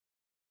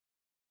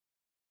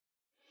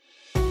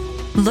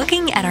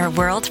Looking at our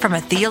world from a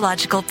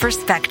theological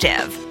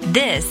perspective.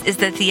 This is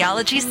the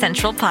Theology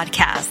Central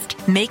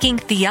Podcast, making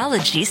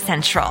theology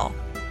central.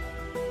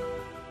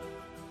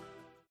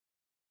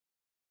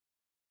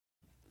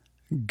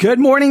 Good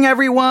morning,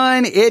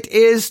 everyone. It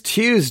is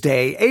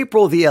Tuesday,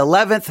 April the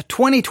 11th,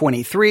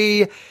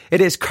 2023.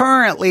 It is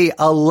currently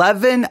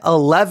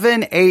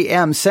 11:11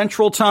 a.m.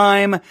 Central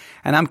Time,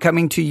 and I'm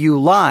coming to you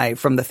live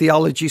from the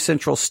Theology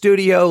Central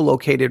studio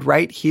located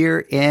right here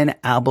in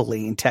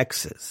Abilene,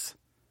 Texas.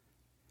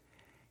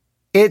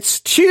 It's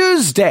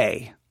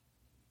Tuesday.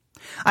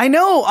 I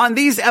know on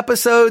these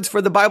episodes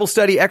for the Bible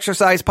Study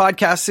Exercise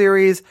podcast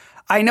series,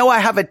 I know I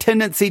have a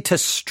tendency to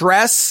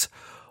stress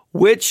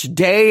which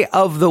day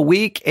of the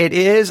week it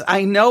is.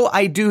 I know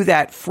I do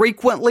that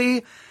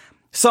frequently.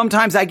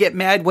 Sometimes I get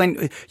mad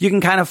when you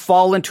can kind of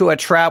fall into a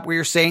trap where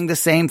you're saying the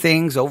same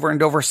things over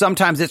and over.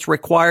 Sometimes it's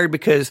required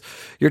because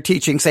you're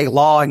teaching, say,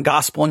 law and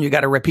gospel, and you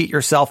got to repeat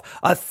yourself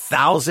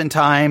 1,000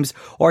 times,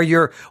 or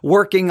you're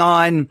working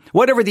on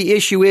whatever the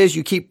issue is.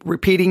 You keep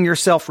repeating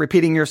yourself.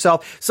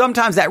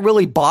 Sometimes that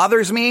really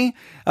bothers me,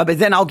 but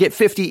then I'll get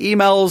 50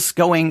 emails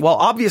going, well,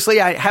 obviously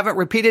I haven't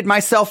repeated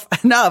myself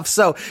enough.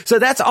 So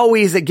that's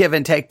always a give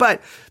and take,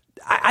 but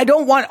I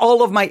don't want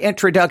all of my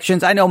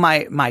introductions. I know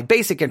my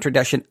basic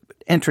introduction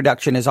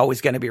is always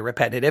going to be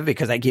repetitive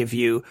because I give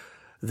you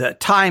the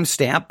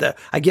timestamp,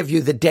 I give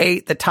you the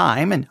date, the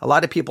time. And a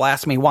lot of people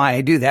ask me why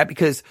I do that,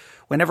 because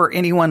whenever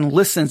anyone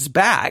listens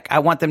back, I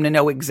want them to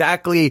know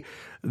exactly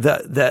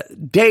the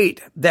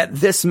date that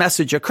this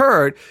message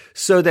occurred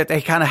so that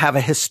they kind of have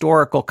a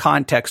historical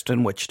context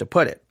in which to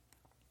put it.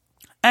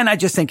 And I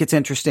just think it's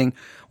interesting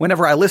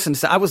whenever I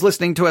was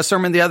listening to a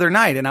sermon the other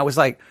night and I was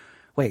like,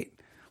 wait,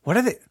 what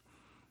are they?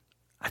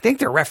 I think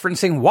they're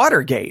referencing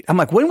Watergate. I'm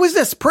like, when was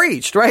this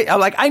preached? Right? I'm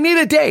like, I need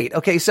a date.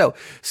 Okay. So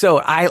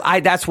I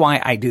that's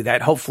why I do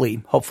that. Hopefully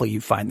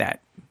you find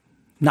that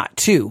not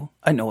too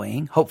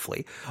annoying,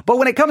 hopefully. But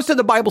when it comes to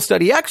the Bible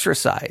study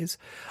exercise,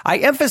 I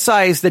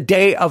emphasize the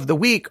day of the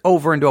week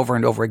over and over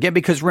and over again,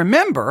 because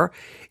remember,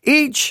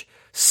 each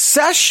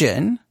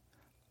session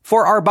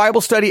for our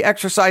Bible study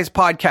exercise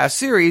podcast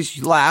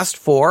series lasts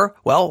for,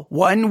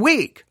 1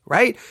 week,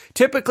 right?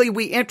 Typically,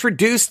 we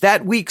introduce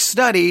that week's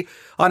study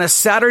on a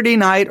Saturday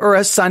night or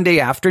a Sunday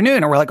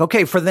afternoon. And we're like,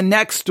 okay, for the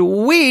next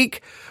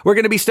week, we're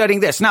going to be studying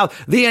this. Now,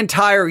 the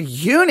entire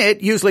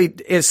unit usually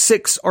is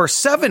 6 or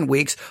 7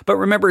 weeks, but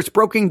remember, it's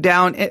broken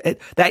down.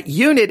 That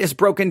unit is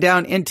broken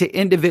down into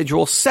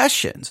individual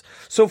sessions.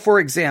 So, for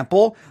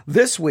example,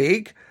 this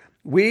week,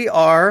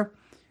 I'm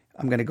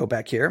going to go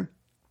back here.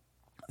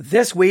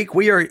 This week,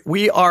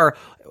 we are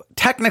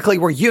technically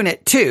we're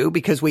unit 2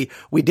 because we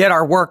did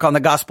our work on the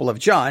Gospel of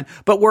John,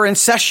 but we're in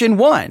session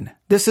 1.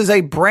 This is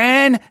a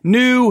brand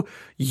new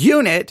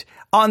unit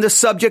on the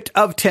subject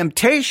of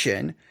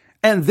temptation,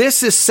 and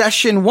this is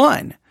session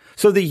 1.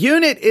 So the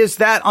unit is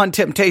that on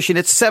temptation.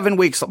 It's 7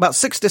 weeks, about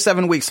 6 to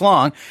 7 weeks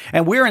long,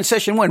 and we're in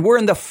session 1. We're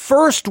in the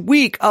first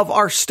week of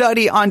our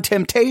study on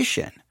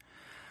temptation.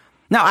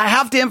 Now, I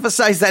have to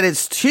emphasize that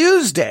it's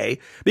Tuesday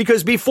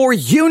because before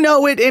you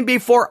know it and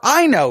before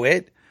I know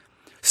it,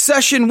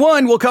 session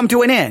 1 will come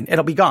to an end.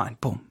 It'll be gone.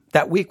 Boom.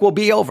 That week will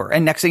be over.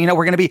 And next thing you know,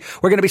 we're going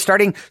to be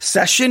starting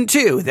session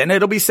 2. Then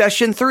it'll be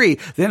session 3.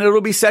 Then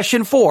it'll be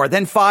session 4,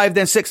 then 5,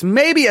 then 6,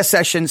 maybe a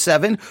session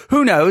 7.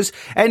 Who knows?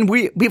 And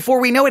before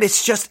we know it,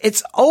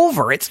 it's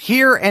over. It's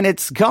here and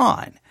it's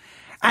gone.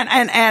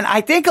 And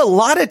I think a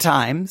lot of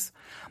times,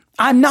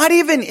 I'm not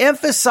even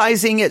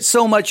emphasizing it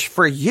so much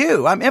for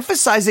you. I'm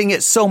emphasizing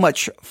it so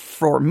much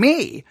for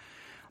me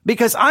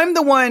because I'm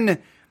the one,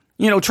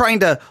 trying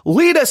to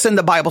lead us in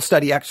the Bible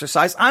study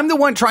exercise. I'm the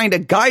one trying to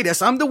guide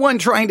us. I'm the one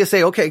trying to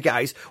say, okay,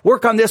 guys,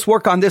 work on this,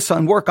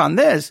 and work on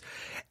this.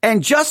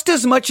 And just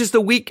as much as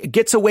the week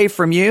gets away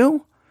from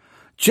you,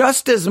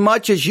 just as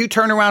much as you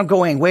turn around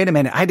going, wait a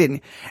minute, I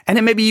didn't. And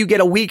then maybe you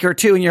get a week or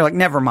two and you're like,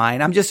 never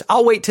mind.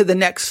 I'll wait to the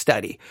next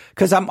study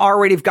because I'm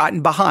already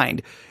gotten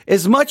behind.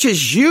 As much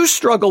as you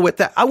struggle with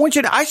that,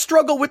 I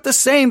struggle with the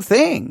same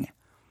thing,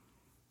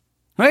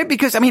 right?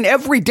 Because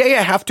every day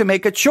I have to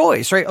make a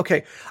choice, right?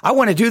 Okay. I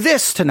want to do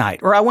this tonight,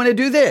 or I want to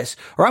do this,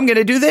 or I'm going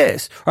to do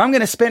this, or I'm going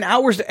to spend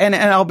hours and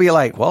I'll be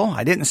like, well,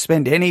 I didn't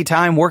spend any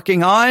time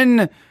working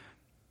on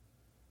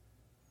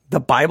the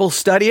Bible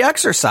study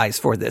exercise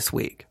for this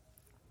week.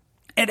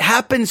 It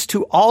happens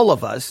to all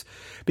of us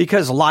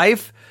because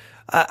life,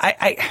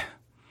 it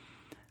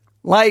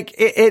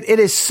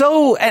is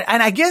so,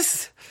 and I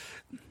guess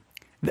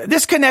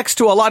this connects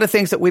to a lot of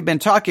things that we've been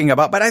talking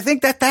about, but I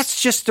think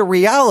that's just the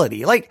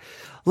reality. We'll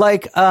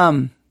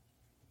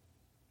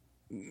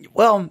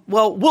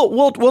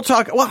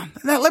talk,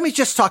 let me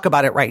just talk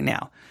about it right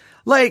now.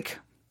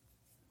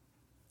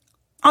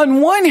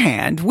 On one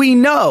hand, we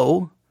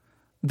know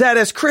that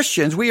as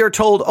Christians, we are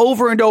told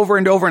over and over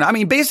and over. And I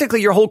mean,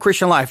 basically your whole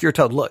Christian life, you're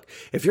told, look,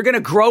 if you're going to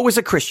grow as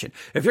a Christian,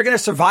 if you're going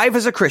to survive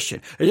as a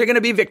Christian, if you're going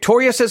to be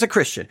victorious as a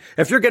Christian,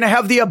 if you're going to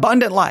have the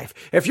abundant life,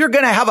 if you're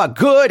going to have a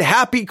good,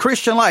 happy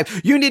Christian life,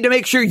 you need to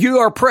make sure you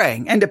are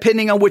praying. And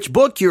depending on which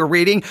book you're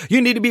reading,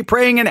 you need to be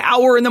praying an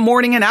hour in the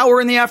morning, an hour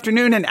in the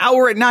afternoon, an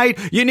hour at night.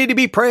 You need to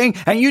be praying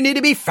and you need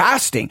to be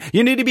fasting.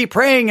 You need to be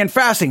praying and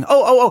fasting.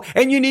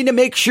 And you need to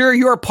make sure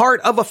you're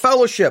part of a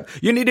fellowship.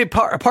 You need to be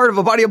part of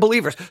a body of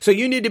believers. So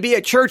you need to be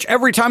at church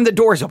every time the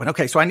doors open.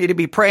 Okay, so I need to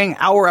be praying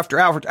hour after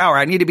hour after hour.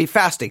 I need to be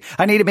fasting.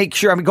 I need to make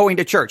sure I'm going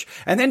to church.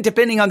 And then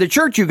depending on the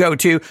church you go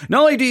to,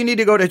 not only do you need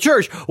to go to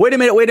church, wait a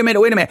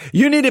minute.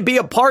 You need to be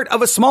a part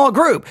of a small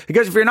group.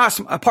 Because if you're not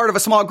a part of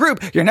a small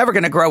group, you're never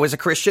going to grow as a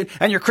Christian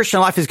and your Christian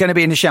life is going to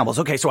be in the shambles.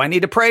 Okay, so I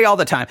need to pray all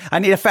the time. I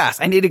need to fast.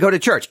 I need to go to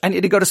church. I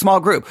need to go to small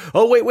group.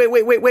 Oh,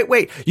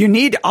 wait. You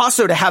need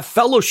also to have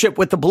fellowship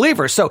with the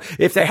believers. So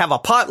if they have a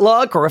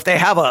potluck or if they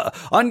have a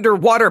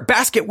underwater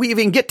basket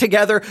weaving get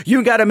together,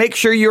 you got to make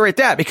sure you're at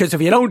that, because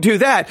if you don't do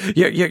that,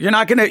 you're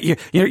not going to,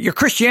 your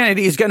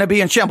Christianity is going to be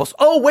in shambles.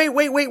 Oh, wait.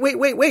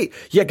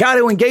 You got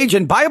to engage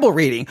in Bible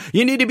reading.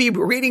 You need to be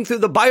reading through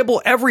the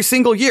Bible every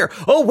single year.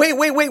 Oh, wait.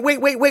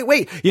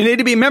 You need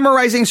to be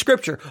memorizing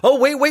scripture. Oh,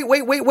 wait.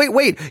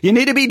 You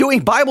need to be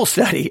doing Bible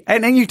study.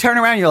 And then you turn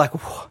around and you're like,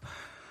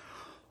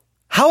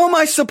 how am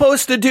I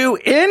supposed to do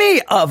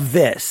any of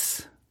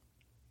this?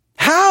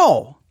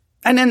 How?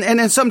 And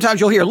then sometimes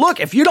you'll hear,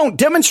 look, if you don't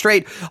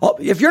demonstrate,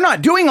 if you're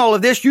not doing all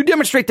of this, you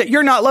demonstrate that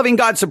you're not loving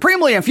God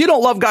supremely. And if you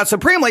don't love God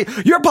supremely,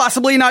 you're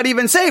possibly not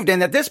even saved.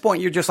 And at this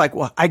point, you're just like,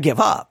 well, I give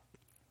up.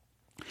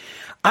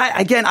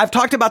 I've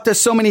talked about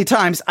this so many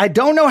times. I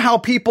don't know how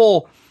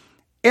people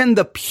in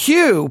the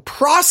pew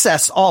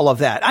process all of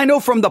that. I know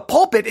from the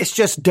pulpit, it's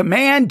just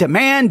demand. Do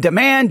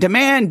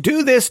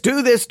this.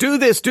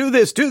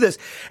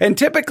 And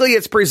typically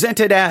it's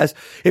presented as,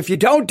 if you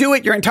don't do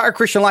it, your entire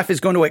Christian life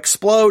is going to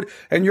explode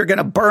and you're going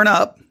to burn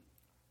up.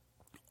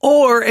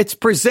 Or it's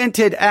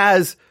presented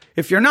as,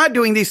 if you're not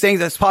doing these things,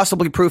 that's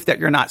possibly proof that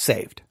you're not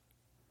saved.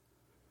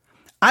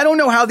 I don't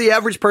know how the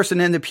average person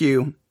in the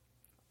pew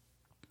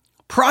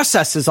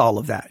processes all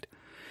of that.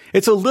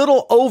 It's a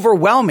little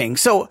overwhelming.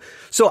 So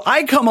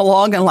I come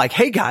along and like,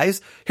 hey guys,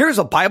 here's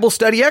a Bible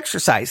study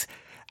exercise.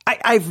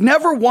 I've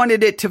never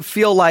wanted it to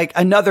feel like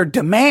another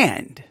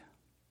demand.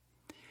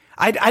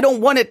 I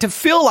don't want it to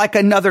feel like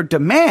another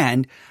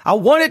demand. I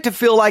want it to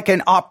feel like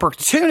an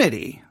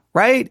opportunity,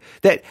 right?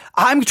 That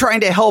I'm trying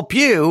to help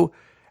you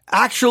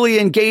actually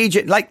engage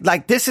it.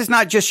 Like this is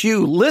not just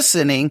you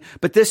listening,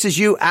 but this is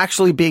you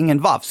actually being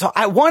involved. So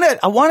I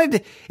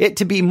wanted it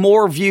to be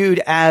more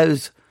viewed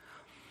as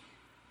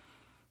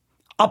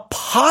a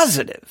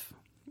positive.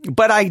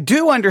 But I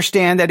do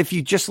understand that if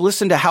you just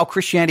listen to how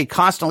Christianity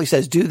constantly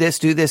says, do this,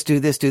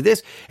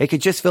 it could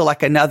just feel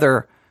like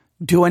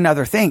do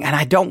another thing. And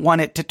I don't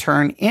want it to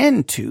turn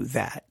into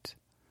that.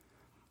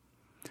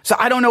 So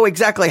I don't know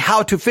exactly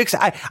how to fix it.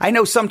 I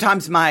know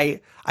sometimes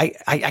I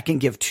can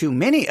give too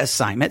many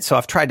assignments. So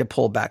I've tried to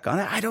pull back on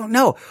it. I don't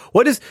know.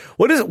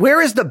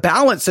 Where is the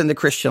balance in the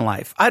Christian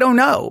life? I don't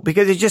know,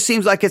 because it just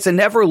seems like it's a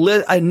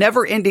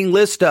never ending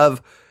list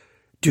of,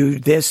 do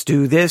this.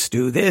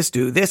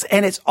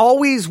 And it's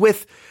always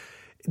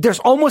there's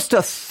almost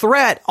a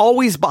threat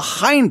always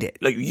behind it.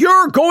 Like,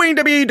 you're going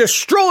to be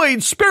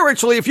destroyed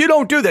spiritually if you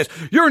don't do this.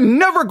 You're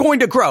never going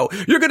to grow.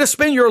 You're going to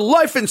spend your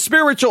life in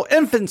spiritual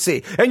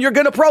infancy and you're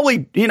going to probably,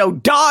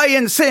 die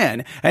in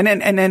sin. And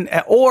then,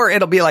 or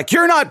it'll be like,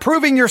 you're not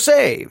proving you're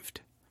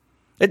saved.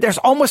 There's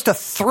almost a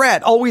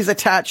threat always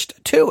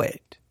attached to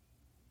it.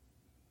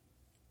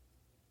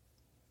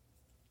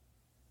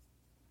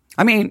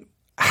 I mean,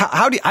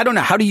 I don't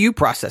know. How do you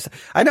process it?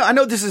 I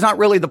know this is not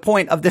really the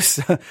point of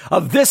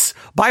this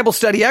Bible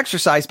study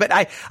exercise, but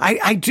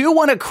I do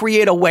want to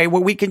create a way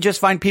where we can just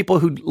find people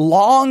who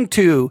long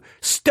to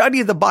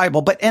study the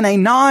Bible, but in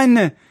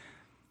I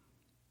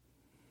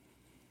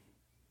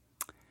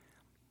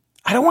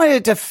don't want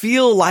it to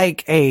feel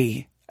like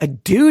a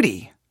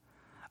duty.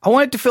 I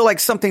want it to feel like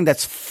something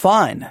that's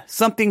fun,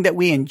 something that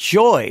we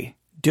enjoy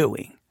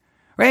doing,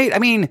 right? I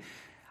mean,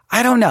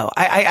 I don't know.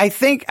 I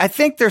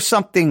think there's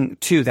something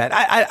to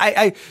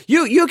that.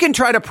 You can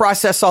try to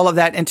process all of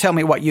that and tell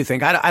me what you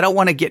think. I don't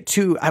want to get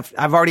too,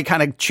 I've already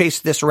kind of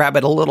chased this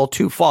rabbit a little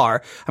too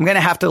far. I'm going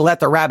to have to let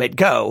the rabbit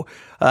go.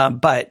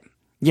 But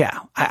yeah,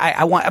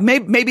 I want,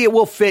 maybe it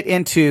will fit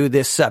into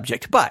this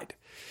subject, but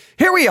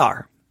here we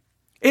are.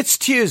 It's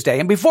Tuesday.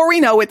 And before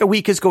we know it, the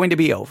week is going to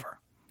be over.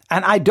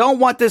 And I don't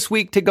want this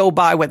week to go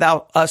by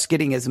without us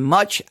getting as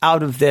much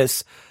out of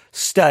this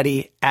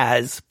study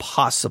as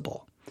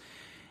possible.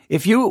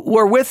 If you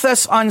were with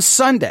us on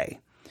Sunday,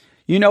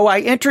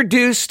 I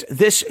introduced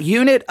this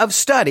unit of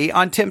study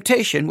on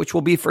temptation, which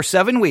will be for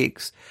 7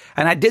 weeks.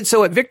 And I did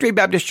so at Victory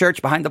Baptist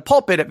Church, behind the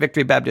pulpit at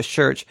Victory Baptist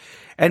Church.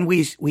 And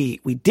we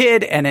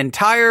did an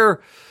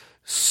entire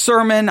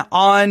sermon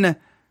on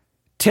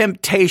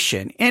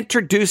temptation,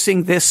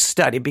 introducing this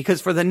study,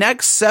 because for the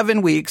next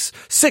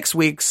 6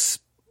 weeks,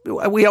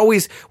 we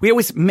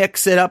always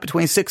mix it up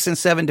between 6 and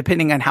 7,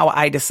 depending on how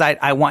I decide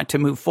I want to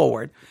move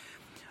forward,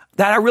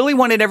 that I really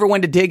wanted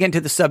everyone to dig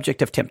into the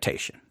subject of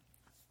temptation.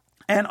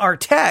 And our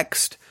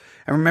text,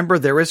 and remember,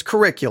 there is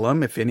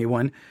curriculum, if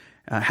anyone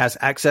has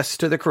access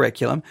to the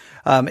curriculum.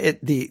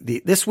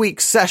 This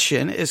week's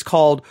session is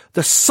called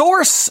The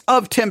Source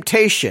of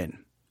Temptation.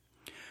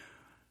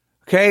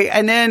 Okay,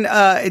 and then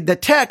the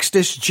text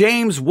is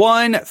James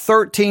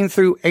 1:13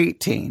 through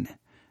 18.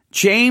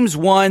 James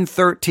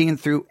 1:13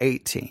 through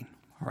 18.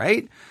 All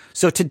right?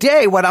 So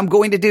today, what I'm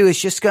going to do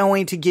is just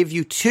going to give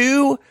you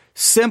 2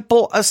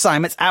 simple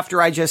assignments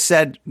after I just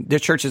said the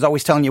church is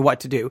always telling you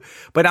what to do.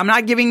 But I'm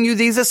not giving you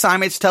these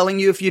assignments telling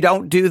you if you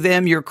don't do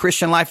them, your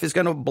Christian life is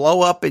going to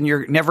blow up and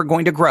you're never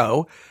going to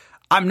grow.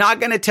 I'm not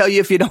going to tell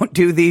you if you don't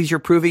do these, you're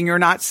proving you're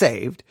not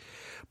saved.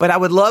 But I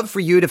would love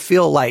for you to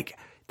feel like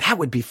that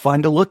would be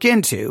fun to look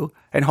into,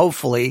 and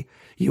hopefully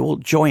you will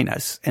join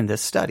us in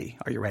this study.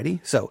 Are you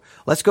ready? So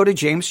let's go to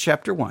James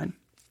chapter 1.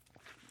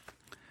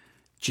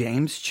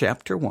 James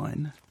chapter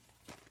 1.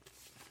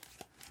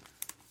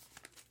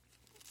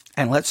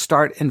 And let's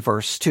start in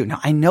verse 2. Now,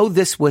 I know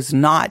this was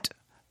not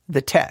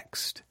the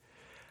text,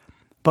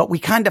 but we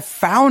kind of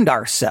found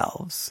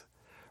ourselves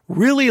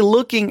really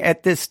looking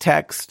at this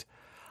text.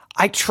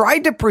 I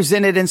tried to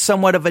present it in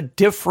somewhat of a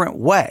different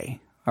way,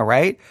 all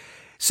right?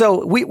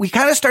 So we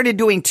kind of started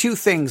doing 2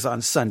 things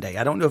on Sunday.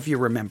 I don't know if you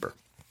remember,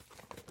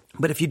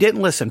 but if you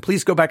didn't listen,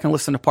 please go back and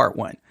listen to part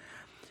 1.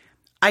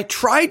 I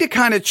tried to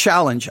kind of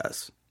challenge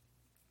us,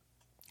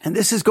 and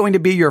this is going to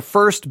be your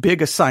first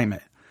big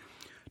assignment,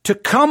 to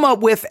come up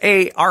with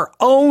our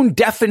own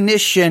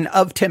definition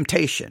of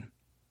temptation.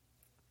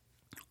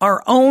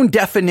 Our own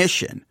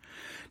definition.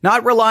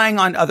 Not relying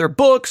on other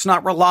books,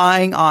 not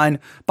relying on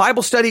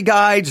Bible study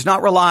guides,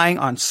 not relying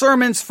on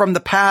sermons from the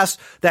past,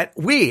 that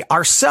we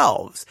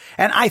ourselves.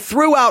 And I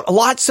threw out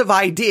lots of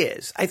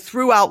ideas. And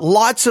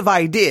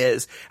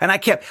I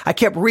kept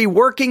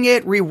reworking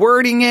it,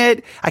 rewording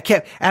it.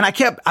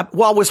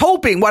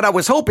 What I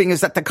was hoping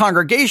is that the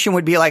congregation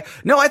would be like,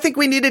 no, I think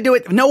we need to do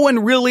it. No one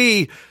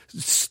really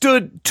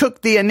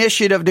took the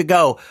initiative to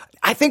go,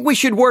 I think we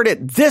should word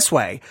it this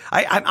way.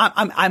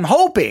 I'm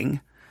hoping.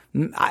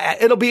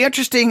 It'll be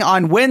interesting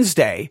on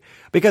Wednesday,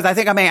 because I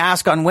think I may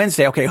ask on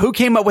Wednesday, okay, who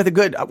came up with a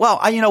good,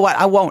 you know what?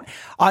 I won't.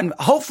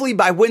 Hopefully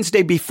by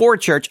Wednesday before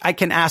church, I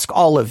can ask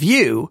all of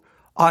you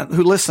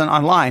who listen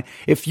online,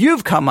 if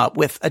you've come up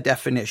with a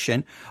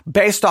definition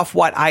based off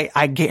what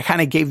I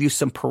kind of gave you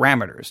some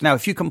parameters. Now,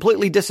 if you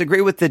completely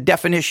disagree with the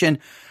definition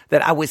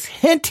that I was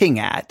hinting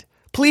at,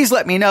 please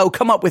let me know,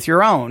 come up with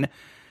your own.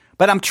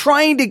 But I'm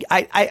trying to,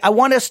 I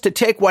want us to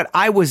take what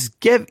I was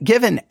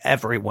giving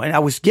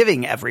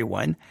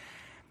everyone,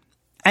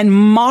 and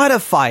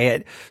modify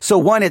it. So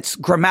one, it's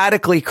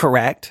grammatically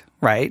correct,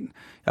 right?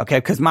 Okay.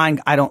 Because mine,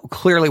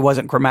 clearly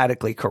wasn't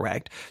grammatically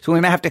correct. So we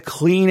may have to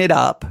clean it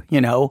up,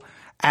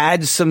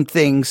 add some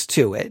things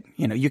to it.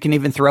 You can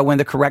even throw in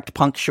the correct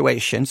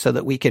punctuation so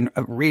that we can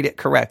read it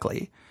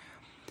correctly.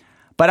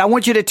 But I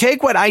want you to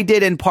take what I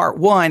did in part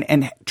 1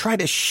 and try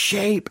to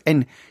shape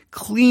and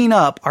clean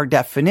up our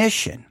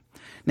definition.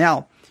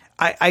 Now,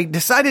 I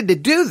decided to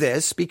do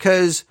this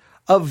because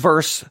of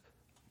verse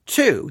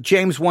 2,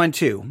 James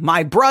 1:2.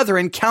 My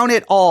brethren, count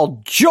it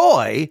all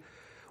joy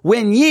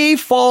when ye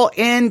fall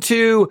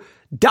into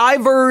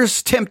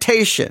diverse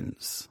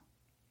temptations.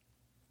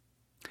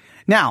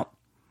 Now,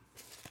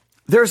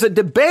 there's a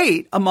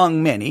debate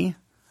among many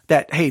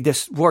that, hey,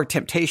 this word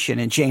temptation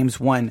in James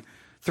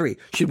 1:3,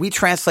 should we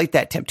translate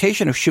that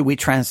temptation or should we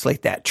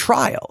translate that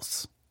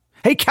trials?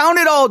 Hey, count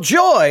it all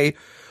joy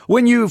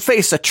when you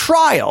face a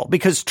trial,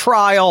 because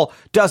trial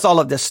does all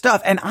of this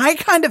stuff. And I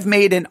kind of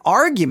made an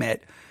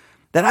argument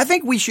that I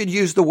think we should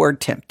use the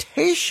word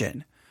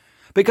temptation,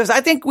 because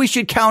I think we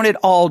should count it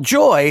all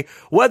joy,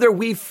 whether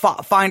we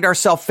find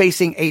ourselves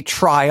facing a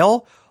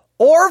trial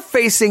or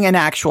facing an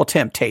actual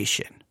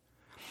temptation.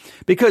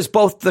 Because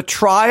both the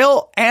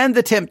trial and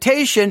the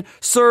temptation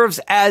serves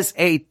as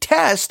a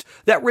test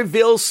that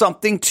reveals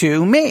something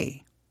to me.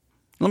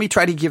 Let me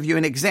try to give you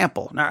an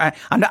example. Now,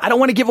 I don't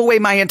want to give away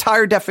my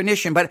entire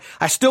definition, but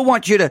I still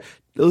want you to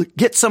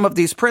get some of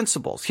these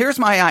principles. Here's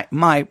my,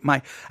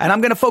 and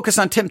I'm going to focus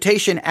on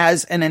temptation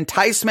as an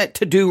enticement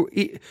to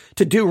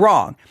do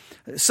wrong,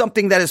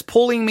 something that is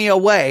pulling me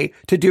away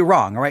to do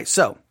wrong. All right.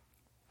 So,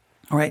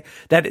 all right,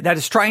 that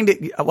is trying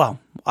to,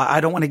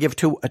 I don't want to give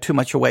too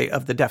much away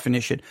of the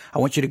definition. I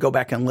want you to go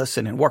back and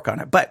listen and work on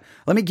it. But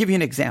let me give you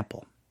an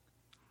example.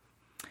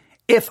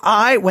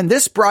 When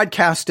this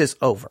broadcast is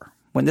over,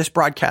 when this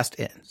broadcast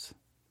ends,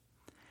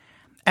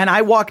 and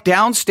I walk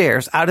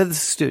downstairs out of the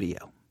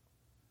studio,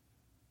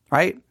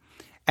 right?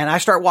 And I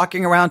start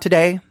walking around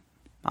today,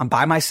 I'm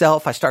by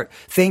myself, I start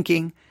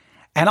thinking,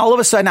 and all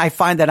of a sudden I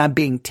find that I'm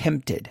being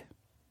tempted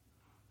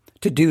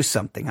to do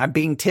something. I'm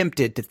being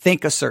tempted to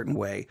think a certain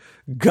way,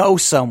 go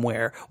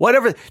somewhere,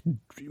 whatever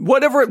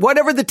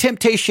the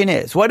temptation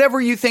is,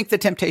 whatever you think the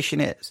temptation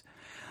is.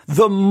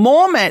 The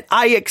moment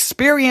I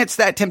experience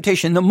that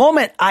temptation, the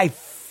moment I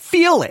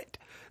feel it,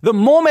 the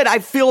moment I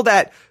feel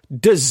that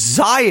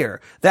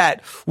desire,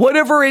 that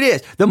whatever it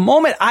is, the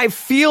moment I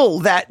feel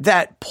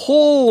that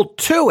pull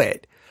to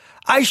it,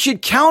 I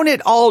should count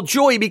it all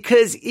joy,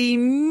 because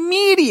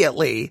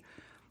immediately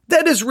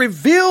that has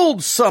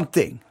revealed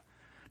something.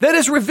 That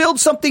has revealed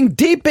something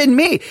deep in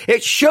me.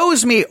 It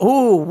shows me,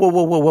 oh,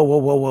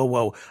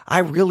 whoa. I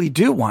really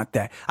do want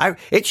that.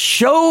 It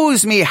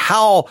shows me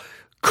how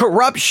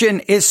corruption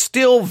is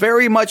still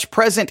very much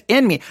present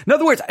in me. In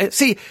other words,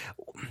 see,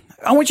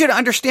 I want you to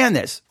understand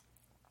this.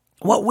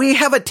 What we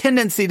have a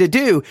tendency to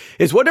do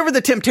is whatever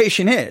the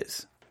temptation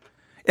is,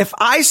 if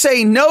I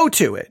say no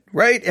to it,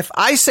 right? If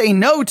I say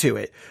no to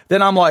it,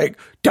 then I'm like,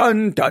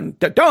 dun, dun,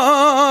 dun,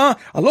 dun.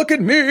 Look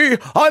at me.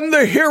 I'm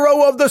the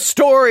hero of the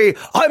story.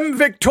 I'm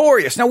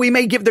victorious. Now, we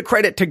may give the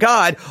credit to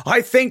God.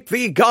 I thank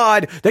thee,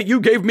 God, that you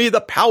gave me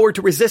the power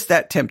to resist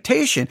that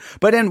temptation.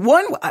 But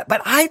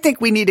I think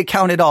we need to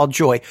count it all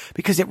joy,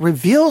 because it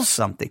reveals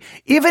something.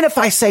 Even if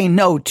I say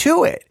no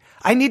to it,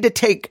 I need to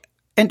take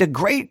into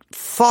great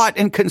thought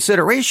and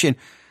consideration,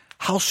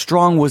 how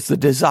strong was the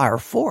desire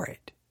for it?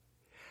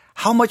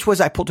 How much was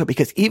I pulled to it?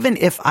 Because even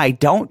if I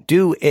don't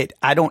do it,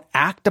 I don't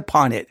act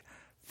upon it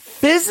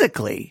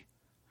physically,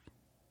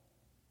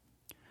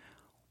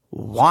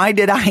 why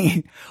did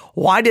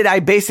I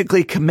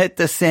basically commit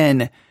the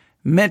sin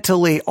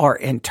mentally or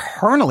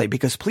internally?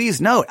 Because please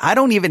note, I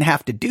don't even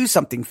have to do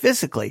something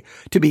physically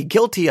to be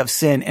guilty of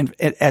sin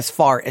as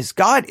far as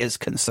God is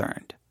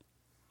concerned.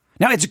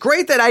 Now, it's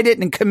great that I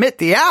didn't commit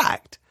the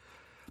act,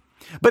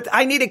 but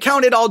I need to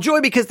count it all joy,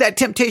 because that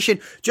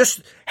temptation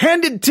just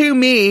handed to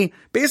me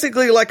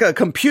basically like a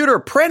computer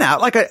printout,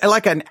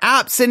 like an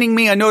app sending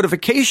me a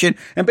notification.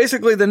 And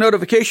basically the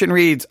notification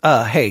reads,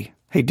 hey,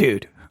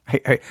 dude.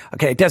 Hey,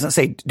 okay. It doesn't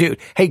say dude.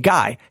 Hey,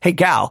 guy. Hey,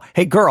 gal.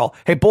 Hey, girl.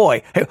 Hey,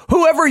 boy. Hey,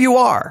 whoever you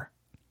are.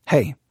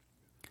 Hey,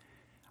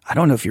 I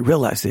don't know if you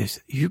realize this.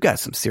 You got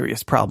some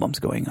serious problems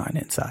going on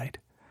inside.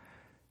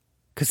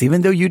 Because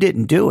even though you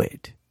didn't do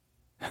it,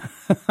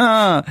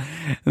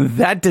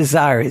 that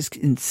desire is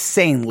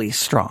insanely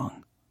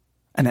strong.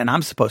 And then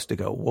I'm supposed to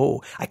go,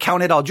 whoa, I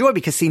count it all joy,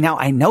 because see, now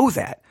I know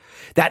that.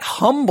 That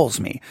humbles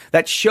me.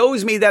 That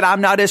shows me that I'm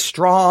not as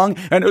strong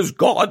and as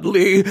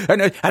godly,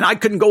 and I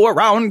can go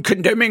around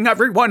condemning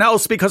everyone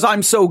else because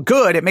I'm so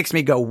good. It makes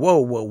me go,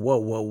 whoa.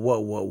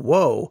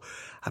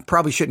 I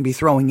probably shouldn't be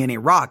throwing any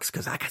rocks,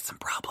 because I got some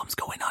problems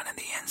going on in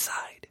the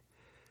inside.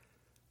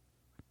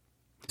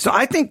 So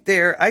I think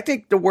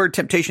the word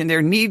temptation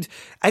there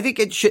I think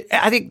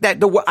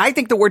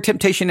the word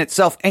temptation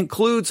itself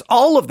includes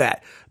all of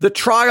that, the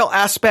trial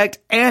aspect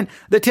and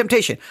the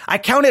temptation. I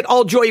count it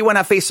all joy when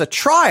I face a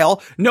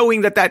trial,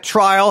 knowing that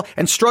trial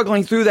and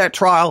struggling through that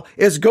trial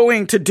is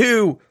going to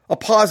do a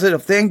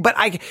positive thing. But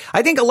I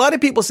think a lot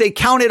of people say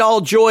count it all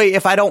joy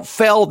if I don't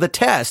fail the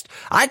test.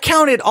 I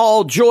count it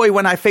all joy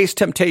when I face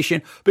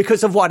temptation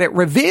because of what it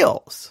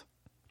reveals.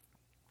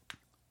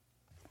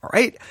 All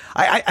right.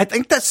 I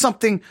think that's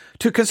something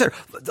to consider.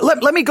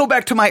 Let me go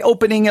back to my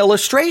opening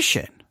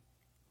illustration.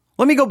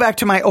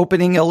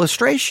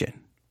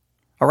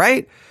 All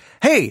right.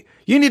 Hey,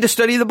 you need to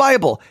study the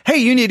Bible. Hey,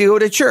 you need to go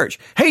to church.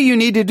 Hey, you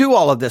need to do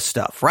all of this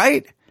stuff,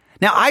 right?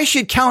 Now, I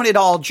should count it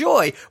all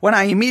joy when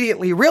I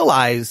immediately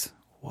realize,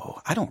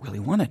 whoa, I don't really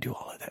want to do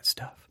all of that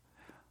stuff.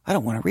 I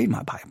don't want to read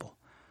my Bible.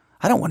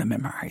 I don't want to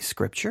memorize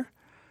scripture.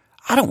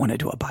 I don't want to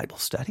do a Bible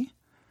study.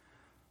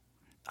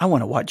 I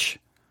want to watch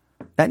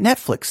that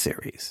Netflix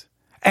series.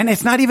 And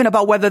it's not even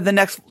about whether the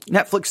next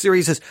Netflix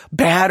series is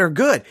bad or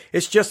good.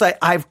 It's just like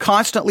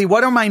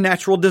what are my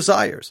natural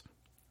desires?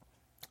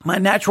 My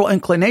natural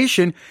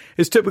inclination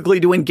is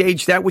typically to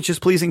engage that which is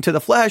pleasing to the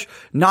flesh,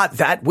 not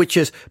that which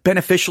is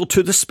beneficial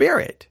to the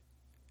spirit.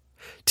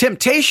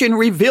 Temptation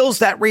reveals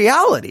that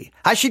reality.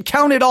 I should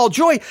count it all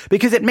joy,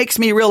 because it makes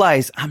me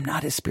realize I'm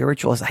not as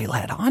spiritual as I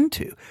led on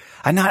to.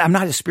 I'm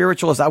not as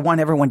spiritual as I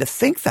want everyone to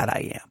think that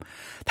I am.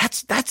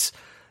 That's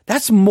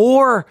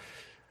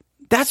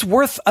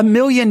worth $1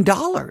 million,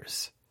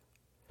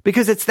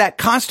 because it's that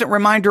constant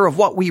reminder of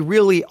what we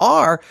really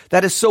are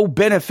that is so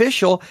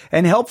beneficial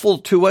and helpful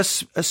to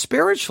us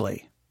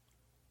spiritually.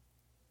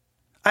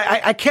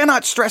 I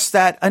cannot stress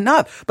that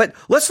enough. But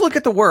let's look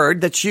at the word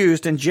that's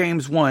used in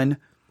James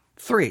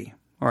 1:3.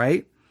 All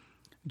right.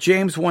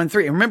 James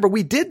 1:3. And remember,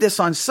 we did this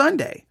on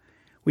Sunday.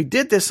 I'm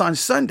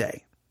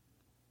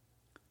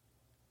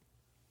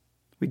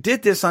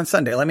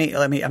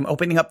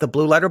opening up the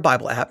Blue Letter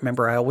Bible app.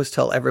 Remember, I always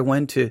tell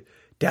everyone to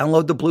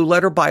download the Blue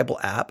Letter Bible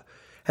app.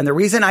 And the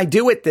reason I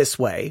do it this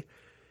way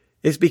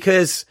is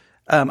because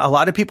a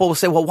lot of people will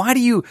say, well, why do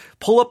you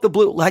pull up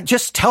the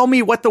just tell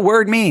me what the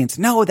word means.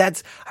 No,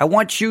 I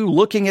want you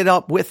looking it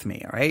up with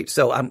me. All right.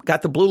 So I've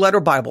got the Blue Letter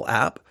Bible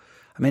app.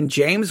 I'm in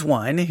James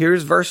 1.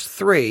 Here's verse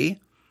 3.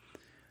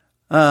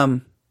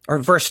 Or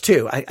verse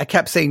 2. I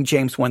kept saying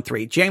James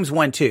 1:3. James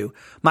 1:2.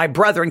 My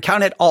brethren,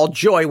 count it all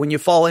joy when you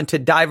fall into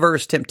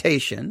diverse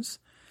temptations.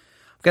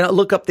 I'm going to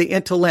look up the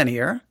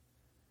interlinear.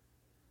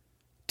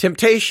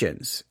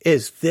 Temptations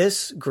is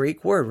this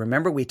Greek word.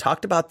 Remember, we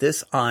talked about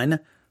this on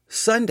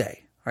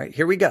Sunday. All right,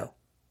 here we go.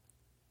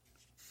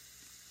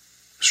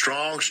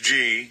 Strong's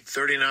G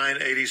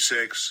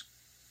 3986,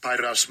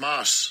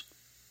 pyrosmos.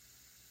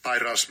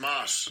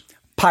 Pyrosmos.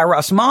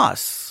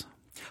 Pyrosmos.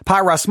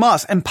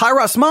 Pyrosmos. And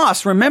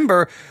pyrosmos,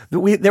 remember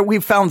that we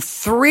found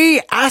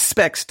three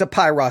aspects to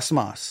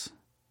pyrosmos.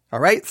 All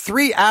right?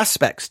 Three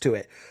aspects to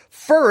it.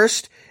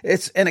 First,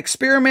 it's an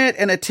experiment,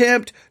 an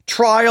attempt,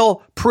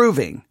 trial,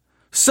 proving.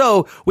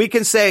 So we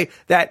can say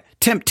that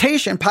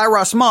temptation,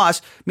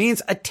 pyrosmos,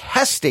 means a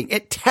testing.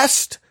 It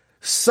tests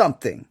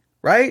something,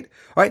 right?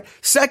 All right.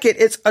 Second,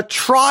 it's a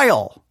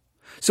trial.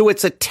 So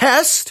it's a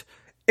test.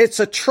 It's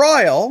a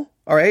trial.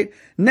 All right.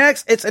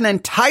 Next, it's an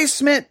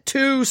enticement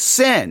to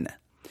sin.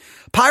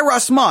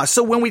 Pyrosmos.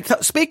 So when we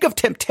speak of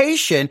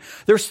temptation,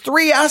 there's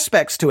three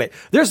aspects to it.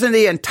 There's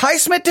the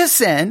enticement to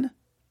sin.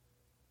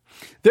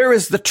 There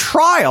is the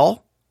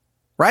trial,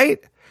 right?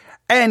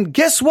 And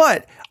guess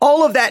what?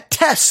 All of that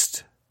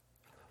tests.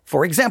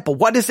 For example,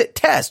 what does it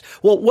test?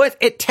 Well,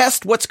 it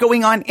tests what's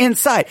going on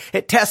inside.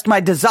 It tests my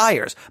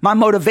desires, my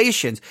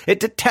motivations.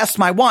 It tests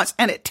my wants,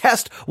 and it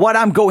tests what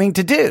I'm going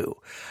to do.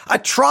 A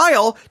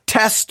trial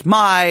tests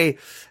my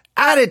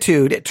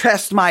attitude. It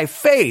tests my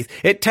faith.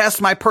 It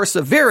tests my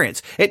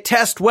perseverance. It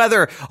tests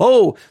whether,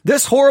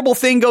 this horrible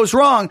thing goes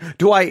wrong.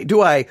 Do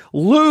I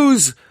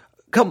lose?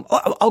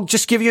 I'll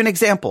just give you an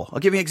example.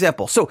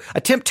 So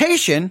a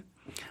temptation,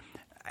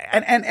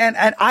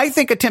 and I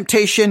think a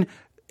temptation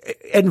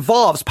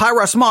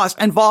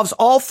pyrosmos involves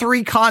all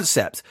three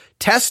concepts: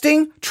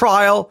 testing,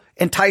 trial,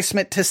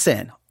 enticement to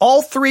sin.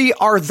 All three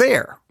are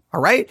there. All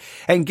right.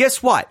 And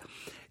guess what?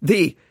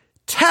 The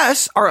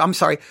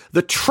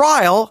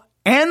trial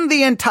and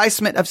the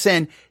enticement of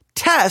sin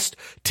test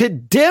to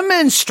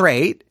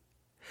demonstrate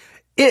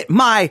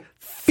my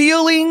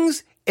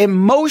feelings,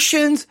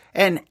 emotions,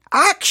 and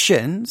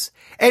actions,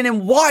 and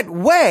in what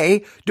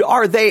way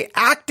are they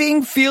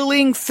acting,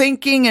 feeling,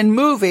 thinking, and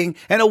moving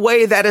in a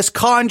way that is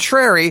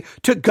contrary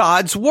to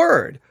God's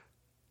word.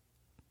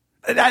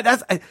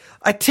 That's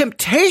a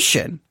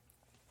temptation.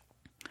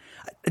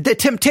 The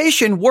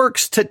temptation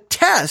works to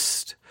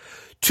test,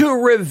 to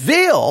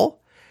reveal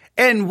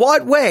in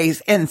what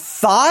ways, in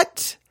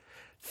thought,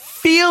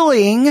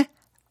 feeling,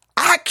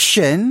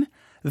 action,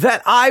 a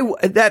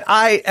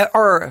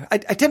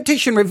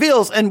temptation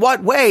reveals in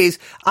what ways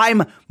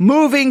I'm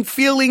moving,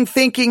 feeling,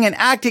 thinking, and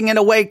acting in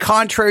a way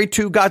contrary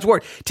to God's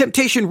word.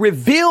 Temptation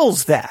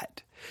reveals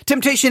that.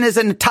 Temptation is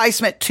an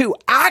enticement to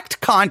act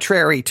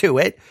contrary to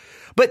it,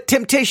 but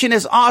temptation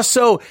is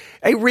also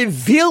a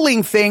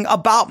revealing thing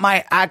about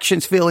my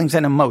actions, feelings,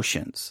 and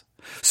emotions.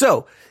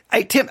 So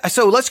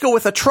let's go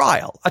with a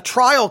trial. A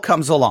trial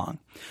comes along.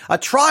 A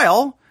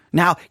trial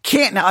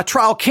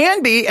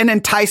can be an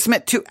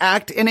enticement to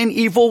act in an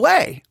evil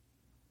way.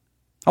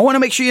 I want to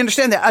make sure you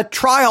understand that. A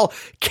trial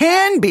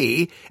can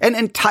be an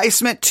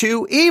enticement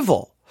to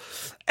evil.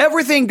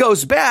 Everything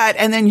goes bad,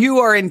 and then you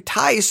are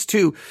enticed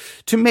to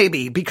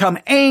maybe become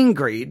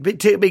angry,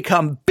 to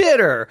become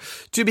bitter,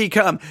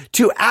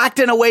 to act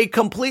in a way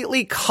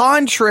completely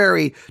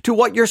contrary to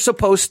what you're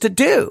supposed to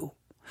do.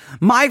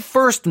 My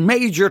first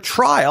major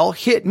trial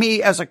hit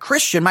me as a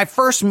Christian. My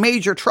first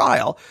major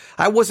trial.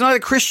 I was not a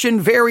Christian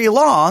very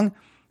long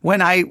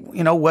when I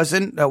was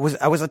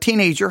a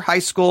teenager, high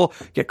school,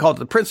 get called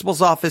to the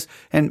principal's office,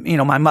 and,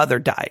 my mother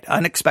died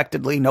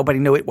unexpectedly. Nobody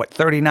knew it.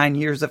 39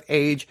 years of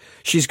age.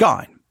 She's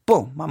gone.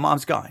 Boom. My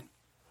mom's gone.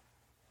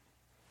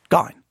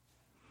 Gone.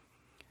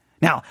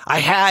 Now,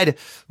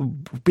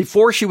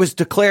 before she was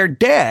declared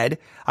dead,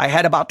 I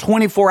had about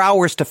 24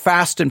 hours to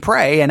fast and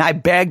pray, and I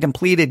begged and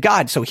pleaded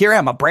God. So here I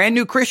am, a brand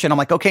new Christian. I'm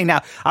like, okay,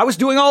 now I was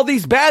doing all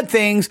these bad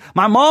things.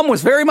 My mom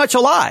was very much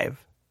alive.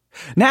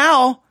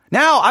 Now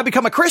I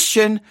become a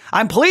Christian.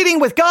 I'm pleading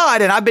with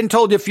God, and I've been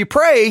told if you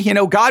pray,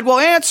 God will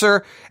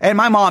answer. And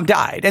my mom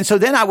died. And so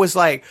then I was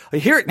like,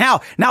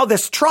 now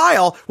this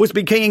trial was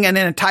becoming an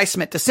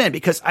enticement to sin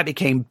because I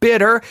became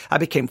bitter. I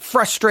became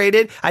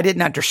frustrated. I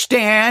didn't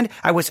understand.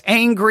 I was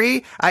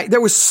angry.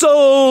 There was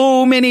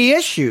so many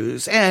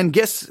issues. And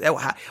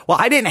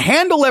I didn't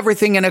handle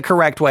everything in a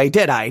correct way,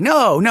 did I?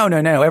 No.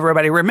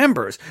 Everybody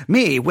remembers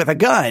me with a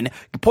gun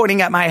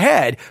pointing at my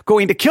head,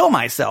 going to kill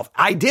myself.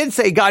 I did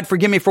say, God,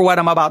 forgive me for what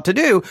I'm about to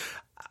do.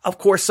 Of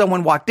course,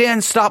 someone walked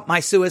in, stopped my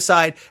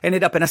suicide,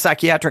 ended up in a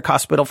psychiatric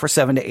hospital for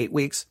 7 to 8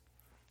 weeks.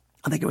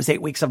 I think it was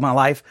 8 weeks of my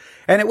life.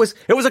 And it was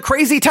a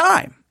crazy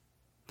time.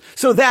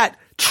 So that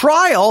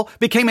trial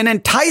became an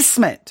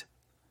enticement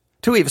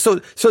to evil. So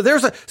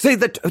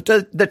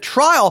the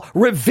trial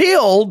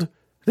revealed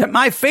that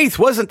my faith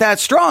wasn't that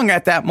strong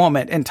at that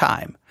moment in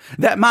time.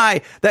 That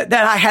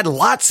I had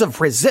lots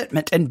of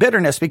resentment and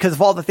bitterness because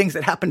of all the things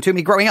that happened to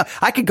me growing up.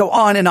 I could go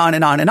on and on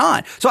and on and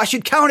on. So I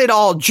should count it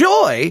all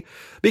joy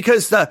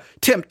because the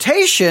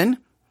temptation,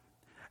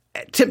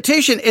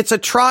 it's a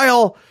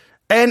trial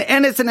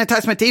and it's an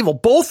enticement to evil.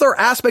 Both are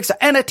aspects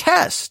and a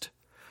test.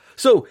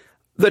 So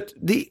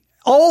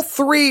all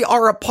three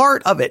are a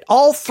part of it.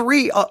 All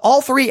three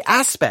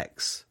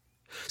aspects.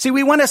 See,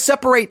 we want to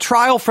separate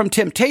trial from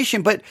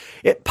temptation, but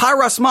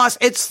pyrosmos,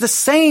 it's the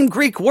same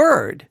Greek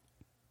word.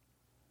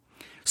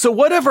 So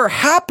whatever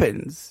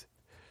happens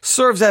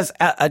serves as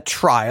a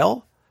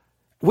trial,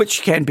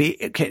 which can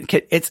be,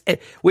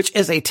 which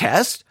is a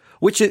test,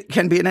 which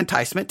can be an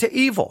enticement to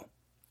evil.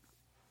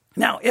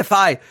 Now,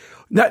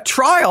 that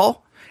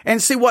trial, and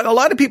see what a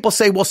lot of people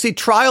say, well, see,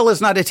 trial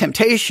is not a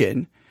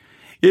temptation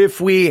if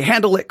we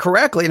handle it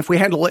correctly. And if we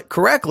handle it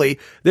correctly,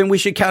 then we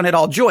should count it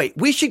all joy.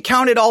 We should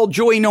count it all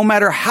joy no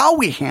matter how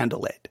we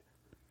handle it.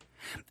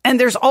 And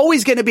there's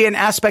always going to be an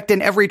aspect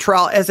in every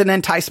trial as an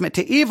enticement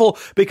to evil,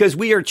 because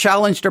we are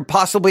challenged or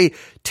possibly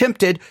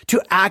tempted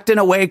to act in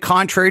a way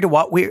contrary to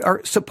what we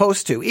are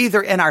supposed to,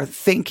 either in our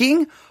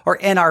thinking or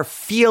in our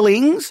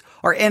feelings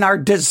or in our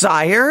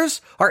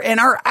desires or in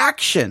our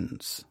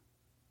actions.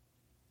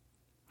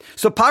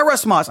 So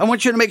pyrosmos, I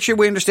want you to make sure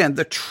we understand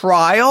the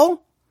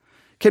trial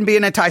can be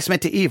an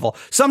enticement to evil.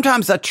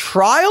 Sometimes a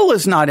trial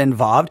is not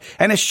involved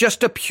and it's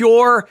just a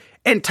pure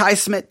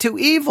enticement to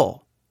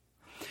evil.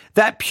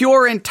 That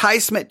pure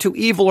enticement to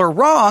evil or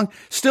wrong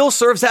still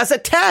serves as a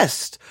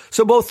test.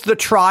 So both the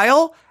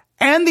trial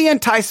and the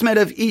enticement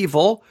of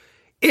evil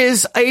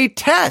is a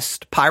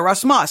test,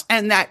 pyrosmos,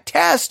 and that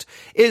test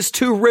is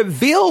to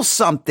reveal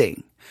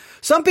something.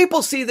 Some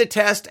people see the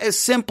test as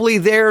simply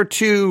there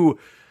to,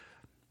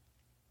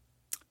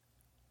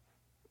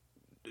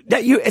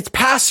 it's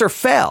pass or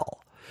fail.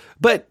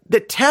 But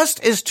the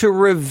test is to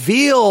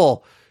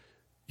reveal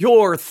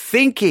your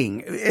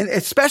thinking, and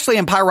especially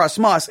in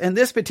pyrosmos, in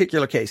this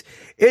particular case,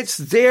 it's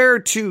there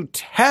to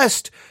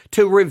test,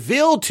 to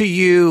reveal to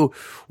you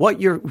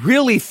what you're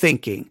really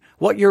thinking,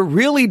 what you're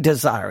really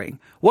desiring,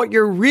 what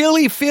you're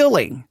really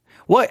feeling,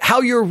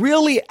 how you're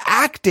really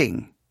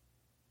acting.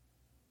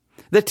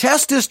 The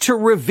test is to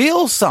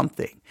reveal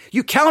something.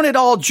 You count it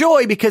all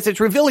joy because it's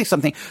revealing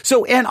something.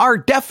 So in our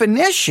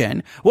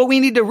definition, what we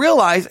need to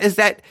realize is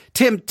that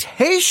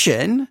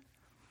temptation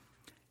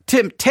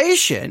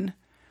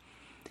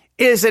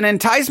is an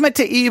enticement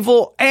to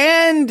evil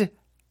and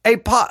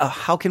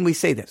how can we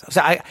say this?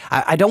 So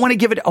I don't want to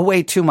give it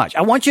away too much.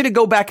 I want you to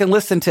go back and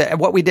listen to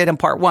what we did in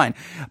part 1,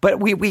 but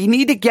we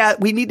need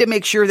to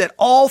make sure that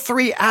all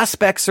three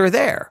aspects are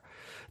there.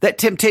 That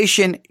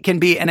temptation can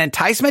be an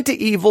enticement to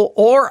evil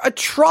or a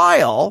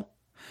trial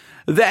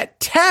that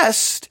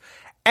tests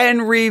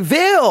and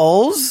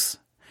reveals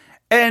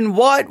in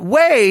what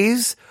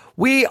ways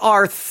we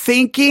are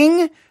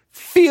thinking,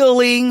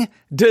 feeling,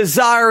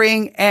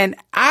 desiring, and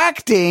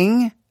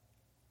acting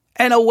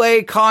in a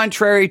way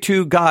contrary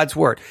to God's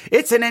word.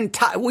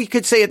 We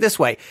could say it this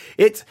way.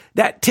 It's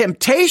that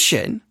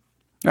temptation,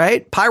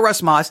 right?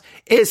 Pyrosmos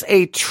is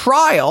a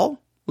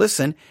trial.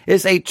 Listen,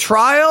 is a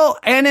trial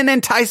and an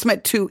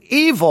enticement to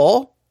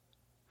evil,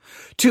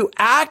 to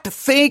act,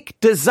 think,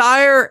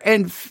 desire,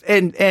 and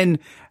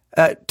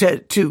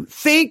to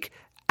think,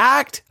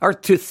 act, or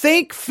to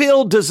think,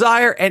 feel,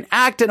 desire, and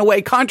act in a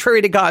way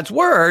contrary to God's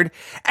word.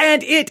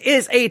 And it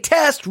is a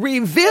test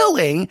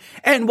revealing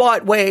in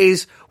what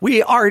ways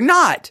we are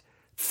not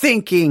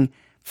thinking,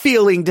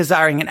 feeling,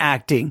 desiring, and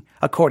acting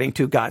according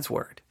to God's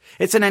word.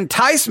 It's an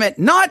enticement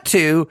not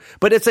to,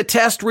 but it's a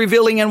test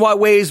revealing in what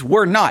ways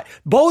we're not.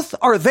 Both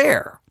are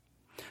there.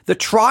 The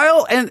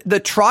trial and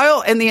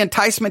the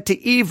enticement to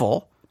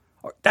evil,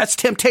 that's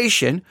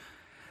temptation.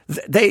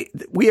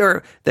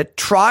 The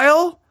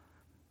trial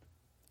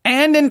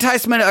and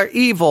enticement are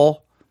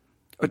evil.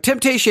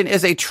 Temptation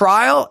is a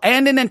trial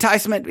and an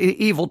enticement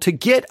evil to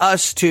get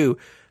us to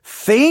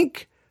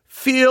think,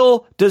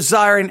 feel,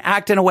 desire, and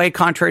act in a way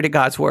contrary to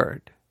God's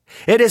word.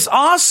 It is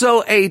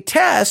also a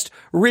test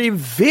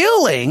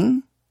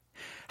revealing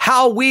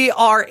how we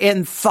are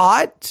in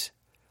thought,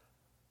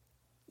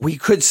 we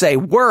could say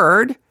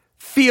word,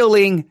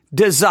 feeling,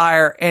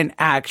 desire, and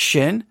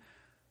action,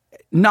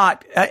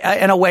 not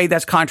in a way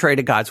that's contrary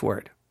to God's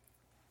word.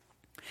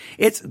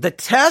 It's the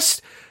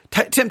test.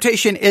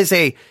 Temptation is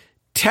a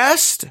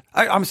test.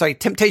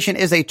 Temptation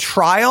is a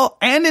trial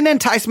and an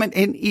enticement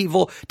in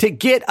evil to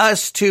get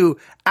us to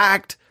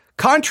act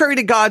contrary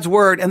to God's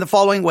word in the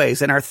following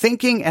ways: in our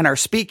thinking and our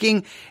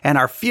speaking and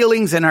our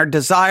feelings and our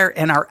desire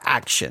and our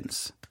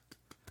actions.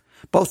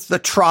 Both the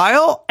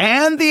trial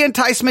and the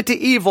enticement to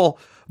evil,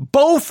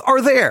 both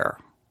are there.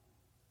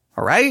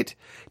 All right?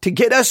 To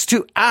get us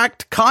to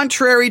act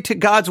contrary to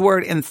God's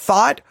word in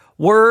thought,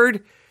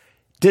 word,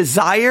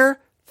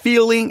 desire,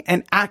 feeling,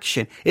 and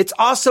action. It's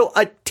also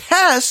a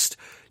test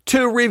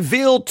to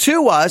reveal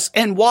to us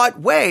in what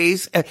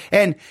ways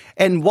and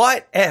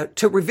what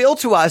to reveal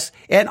to us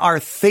in our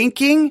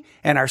thinking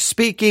and our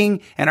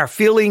speaking and our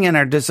feeling and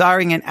our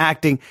desiring and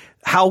acting,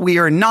 how we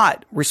are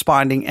not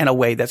responding in a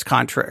way that's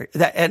contrary,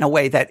 in a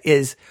way that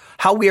is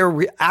how we are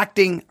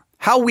reacting,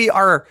 how we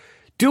are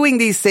doing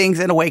these things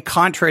in a way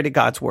contrary to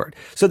God's word.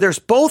 So there's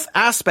both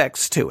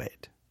aspects to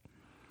it.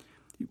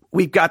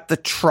 We've got the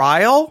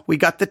trial, we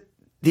got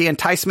the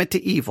enticement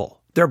to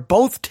evil. They're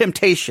both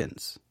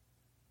temptations.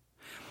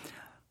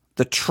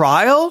 The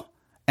trial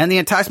and the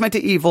enticement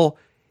to evil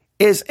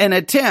is an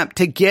attempt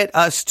to get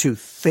us to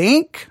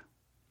think,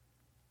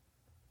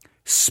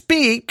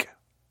 speak,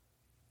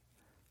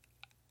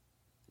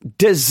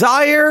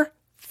 desire,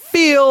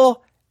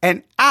 feel,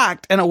 and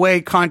act in a way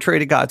contrary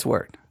to God's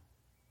word.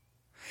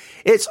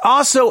 It's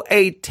also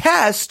a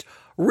test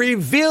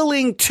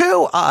revealing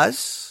to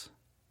us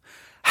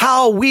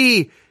how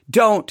we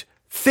don't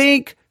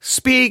think,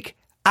 speak,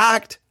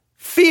 act,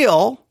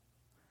 feel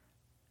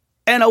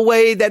in a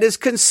way that is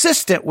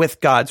consistent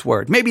with God's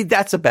word. Maybe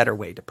that's a better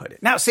way to put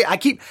it. Now, see, I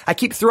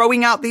keep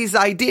throwing out these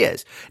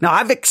ideas. Now,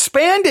 I've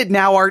expanded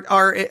now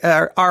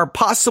our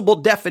possible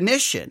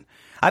definition.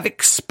 I've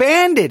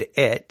expanded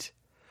it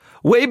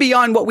way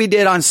beyond what we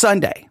did on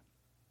Sunday.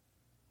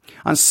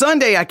 On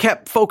Sunday, I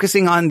kept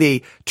focusing on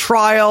the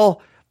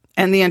trial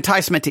and the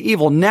enticement to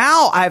evil.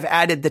 Now I've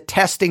added the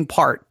testing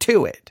part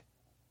to it.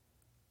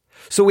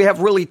 So we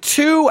have really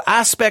two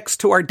aspects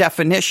to our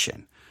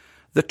definition.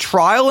 The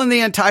trial and the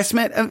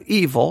enticement of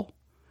evil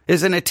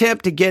is an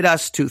attempt to get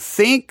us to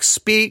think,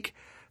 speak,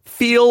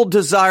 feel,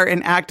 desire,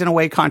 and act in a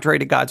way contrary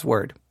to God's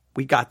word.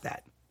 We got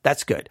that.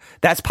 That's good.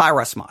 That's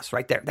pyrosmos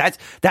right there.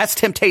 That's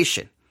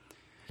temptation.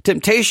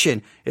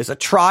 Temptation is a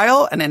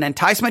trial and an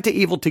enticement to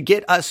evil to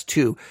get us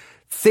to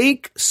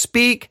think,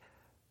 speak,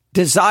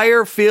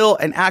 desire, feel,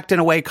 and act in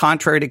a way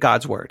contrary to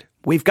God's word.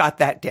 We've got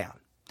that down.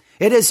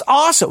 It is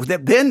also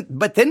but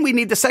then we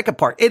need the second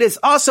part. It is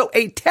also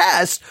a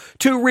test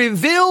to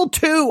reveal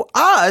to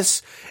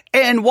us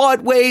in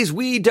what ways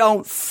we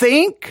don't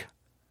think,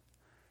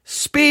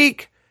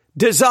 speak,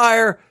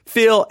 desire,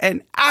 feel,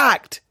 and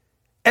act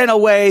in a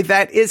way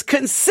that is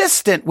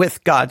consistent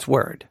with God's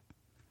word.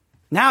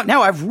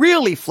 Now I've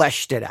really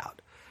fleshed it out.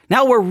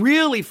 Now we're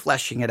really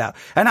fleshing it out.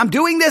 And I'm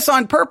doing this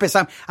on purpose.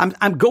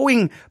 I'm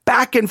going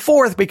back and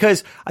forth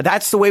because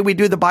that's the way we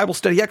do the Bible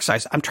study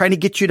exercise. I'm trying to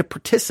get you to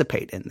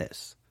participate in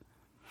this.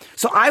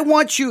 So I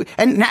want you,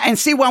 and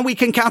see why we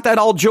can count that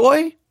all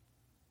joy?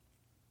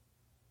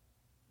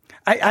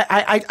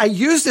 I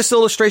used this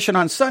illustration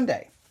on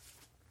Sunday.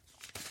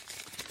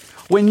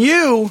 When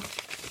you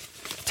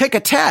take a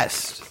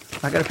test,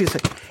 I got a piece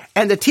of,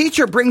 and the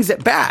teacher brings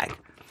it back,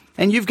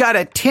 and you've got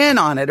a 10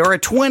 on it, or a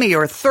 20,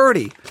 or a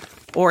 30,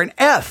 or an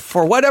F,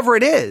 or whatever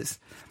it is.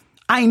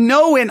 I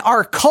know in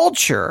our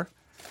culture,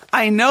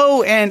 I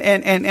know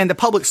in the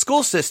public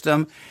school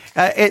system,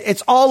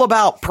 it's all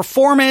about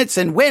performance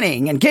and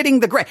winning and getting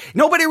the grade.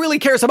 Nobody really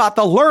cares about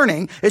the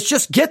learning. It's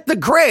just get the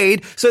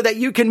grade so that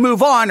you can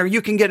move on, or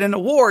you can get an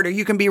award, or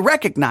you can be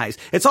recognized.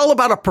 It's all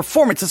about a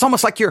performance. It's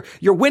almost like you're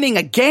winning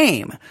a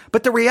game.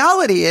 But the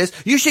reality is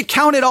you should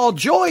count it all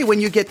joy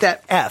when you get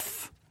that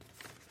F,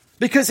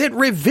 because it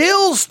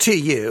reveals to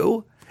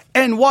you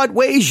in what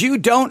ways you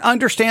don't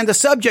understand the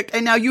subject,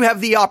 and now you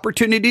have the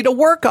opportunity to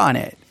work on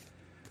it.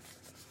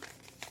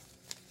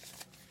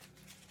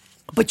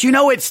 But you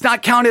know it's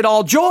not counted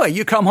all joy.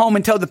 You come home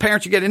and tell the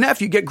parents you get an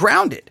F, you get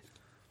grounded.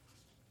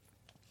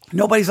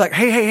 Nobody's like,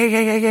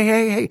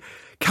 hey,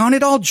 count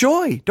it all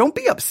joy. Don't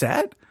be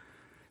upset.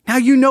 Now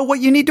you know what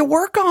you need to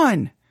work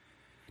on.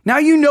 Now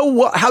you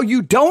know how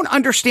you don't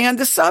understand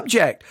the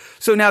subject.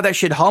 So now that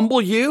should humble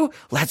you.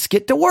 Let's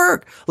get to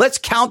work. Let's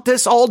count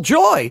this all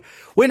joy.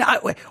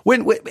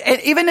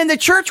 And even in the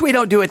church, we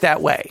don't do it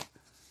that way.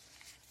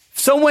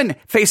 Someone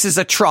faces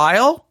a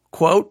trial,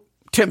 quote,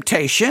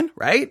 temptation,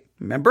 right?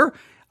 Remember,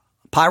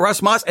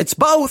 pyrosmos, it's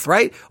both,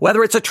 right?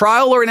 Whether it's a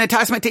trial or an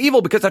enticement to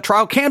evil, because a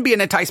trial can be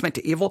an enticement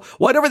to evil,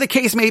 whatever the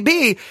case may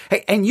be,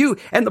 and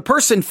the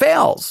person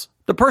fails.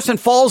 The person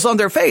falls on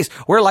their face.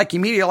 We're like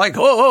immediately like,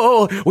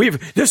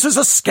 this is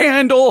a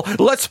scandal.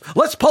 Let's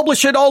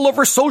publish it all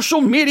over social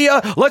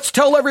media. Let's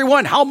tell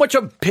everyone how much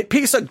a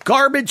piece of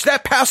garbage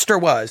that pastor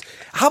was.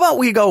 How about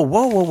we go,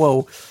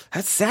 whoa,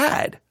 that's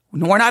sad.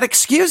 We're not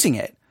excusing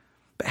it.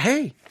 But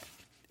hey,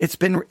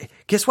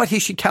 guess what? He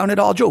should count it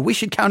all joy. We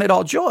should count it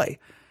all joy,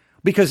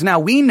 because now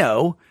we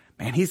know,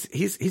 man,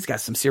 he's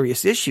got some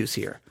serious issues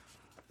here.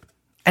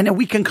 And then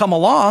we can come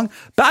along,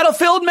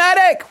 battlefield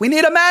medic, we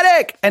need a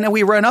medic. And then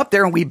we run up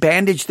there and we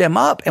bandage them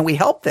up and we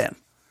help them.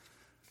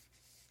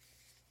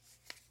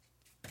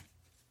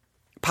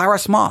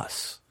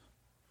 Pyrosmos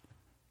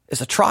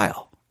is a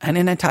trial and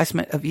an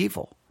enticement of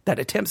evil that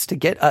attempts to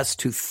get us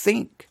to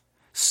think,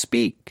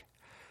 speak,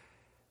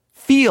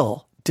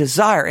 feel,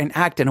 desire, and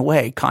act in a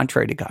way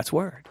contrary to God's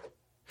word.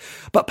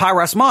 But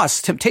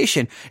pyrosmos,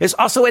 temptation, is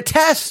also a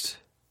test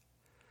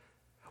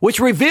which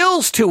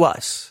reveals to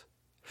us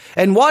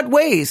in what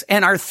ways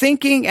in our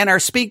thinking and our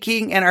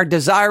speaking and our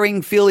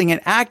desiring, feeling, and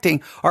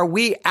acting are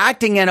we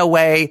acting in a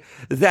way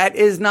that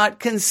is not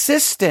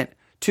consistent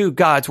to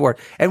God's word?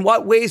 And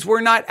what ways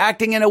we're not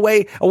acting in a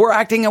way, or we're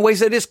acting in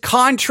ways that is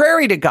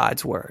contrary to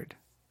God's word.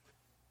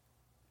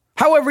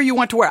 However you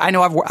want to word. I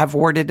know I've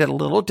worded it a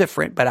little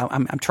different, but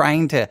I'm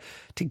trying to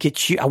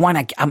get you.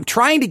 I'm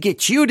trying to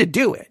get you to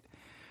do it.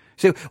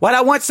 So what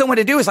I want someone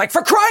to do is like,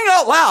 for crying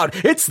out loud,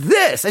 it's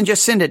this, and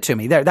just send it to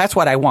me. There, that's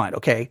what I want.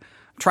 Okay.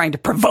 Trying to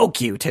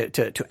provoke you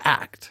to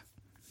act.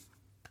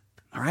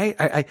 All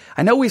right.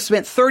 I know we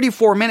spent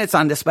 34 minutes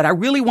on this, but I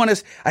want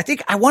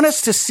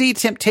us to see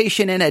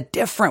temptation in a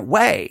different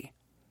way.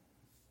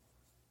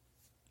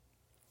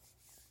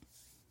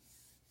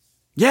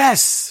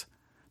 Yes,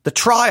 the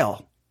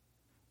trial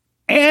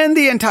and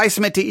the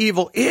enticement to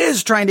evil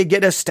is trying to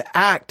get us to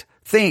act,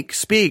 think,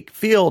 speak,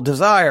 feel,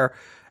 desire,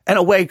 in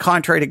a way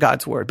contrary to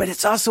God's word, but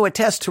it's also a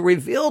test to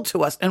reveal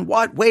to us in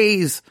what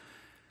ways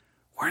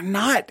we're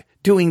not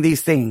doing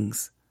these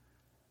things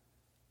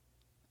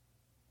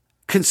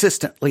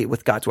consistently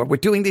with God's word. We're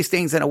doing these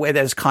things in a way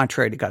that is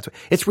contrary to God's word.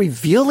 It's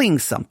revealing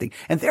something.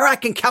 And there I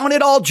can count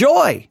it all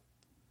joy.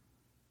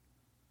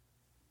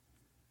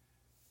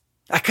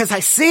 Because I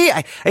see,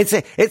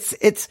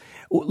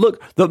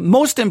 look, the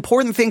most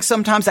important thing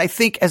sometimes I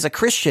think as a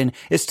Christian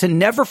is to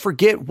never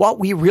forget what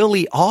we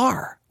really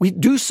are. We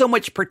do so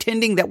much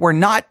pretending that we're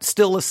not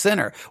still a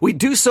sinner. We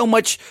do so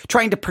much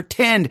trying to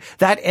pretend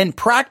that in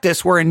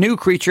practice we're a new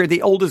creature,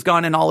 the old is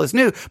gone and all is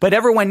new. But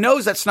everyone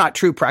knows that's not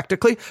true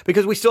practically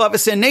because we still have a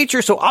sin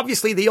nature. So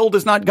obviously the old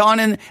is not gone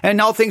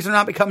and all things are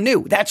not become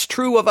new. That's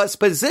true of us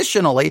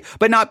positionally,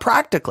 but not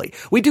practically.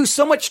 We do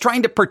so much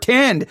trying to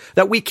pretend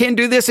that we can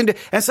do this and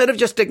instead of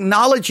just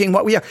acknowledging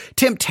what we are.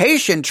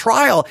 Temptation,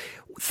 trial,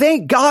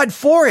 thank God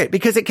for it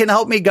because it can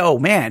help me go,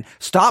 man,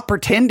 stop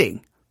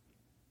pretending.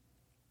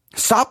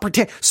 Stop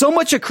pretending. So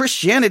much of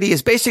Christianity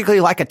is basically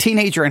like a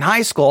teenager in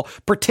high school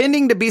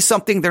pretending to be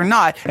something they're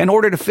not in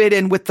order to fit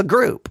in with the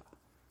group.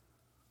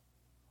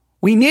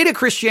 We need a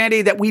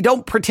Christianity that we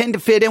don't pretend to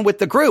fit in with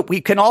the group. We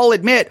can all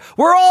admit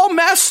we're all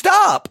messed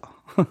up.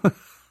 All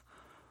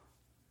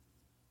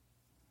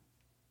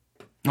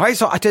right.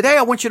 So today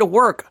I want you to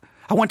work.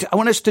 I want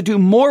us to do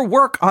more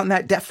work on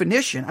that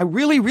definition. I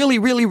really, really,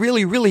 really,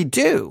 really, really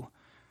do.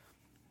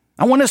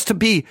 I want us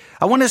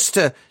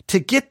to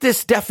get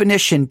this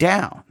definition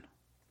down.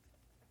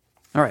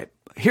 All right,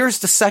 here's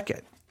the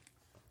second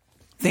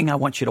thing I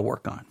want you to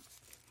work on.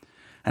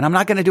 And I'm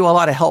not going to do a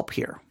lot of help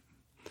here.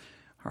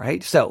 All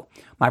right, so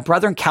my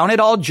brethren, count it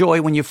all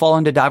joy when you fall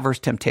into diverse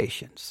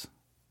temptations.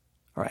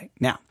 All right,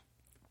 now,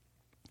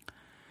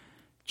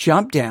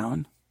 jump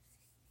down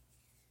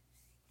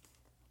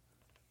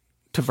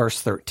to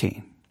verse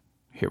 13.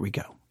 Here we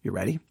go. You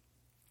ready?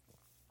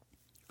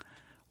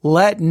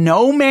 Let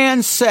no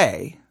man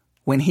say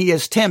when he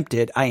is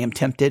tempted, I am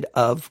tempted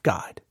of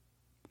God.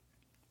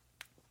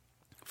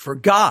 For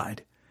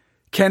God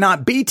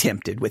cannot be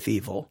tempted with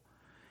evil,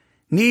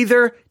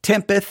 neither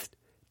tempteth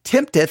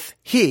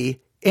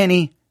he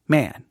any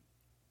man.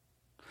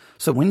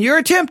 So when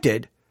you're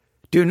tempted,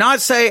 do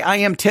not say, I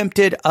am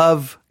tempted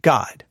of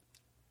God.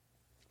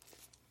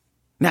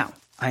 Now,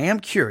 I am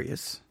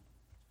curious.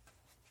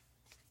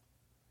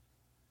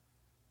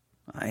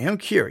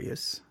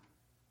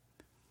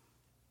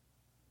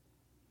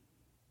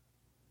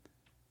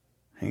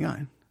 Hang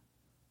on.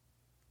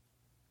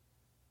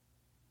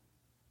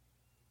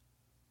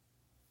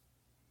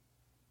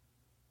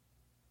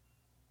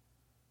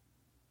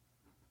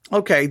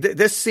 Okay,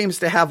 this seems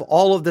to have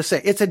all of the same.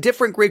 It's a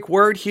different Greek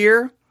word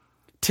here,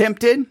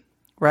 tempted,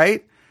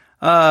 right?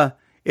 It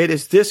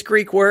is this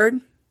Greek word,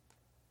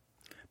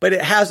 but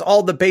it has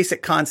all the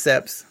basic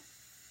concepts.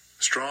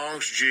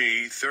 Strong's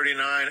G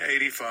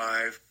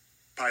 3985,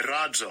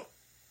 pyradzo.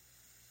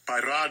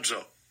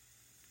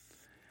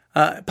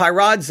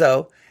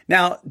 Pyradzo.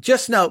 Now,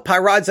 just note,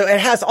 pyradzo, it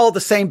has all the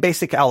same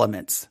basic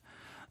elements.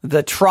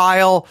 The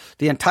trial,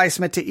 the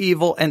enticement to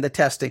evil, and the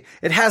testing.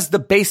 It has the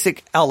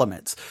basic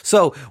elements.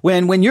 So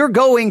when you're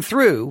going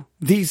through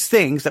these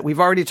things that we've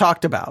already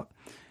talked about,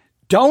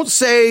 don't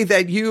say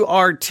that you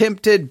are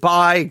tempted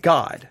by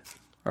God.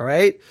 All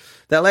right?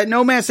 That let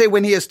no man say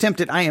when he is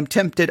tempted, I am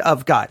tempted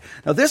of God.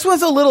 Now this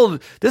one's a little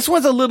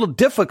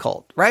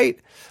difficult, right?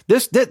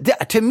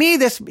 To me,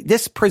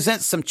 this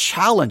presents some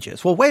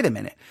challenges. Well, wait a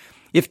minute.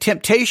 If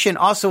temptation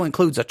also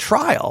includes a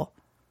trial,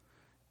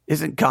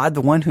 isn't God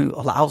the one who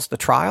allows the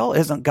trial?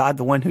 Isn't God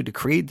the one who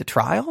decreed the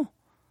trial?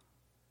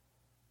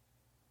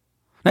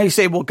 Now you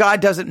say, well,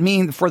 God doesn't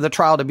mean for the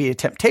trial to be a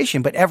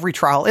temptation, but every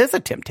trial is a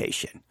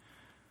temptation.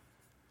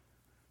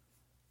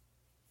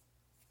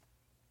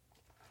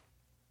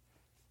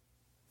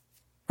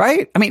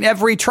 Right? I mean,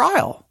 every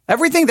trial,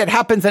 everything that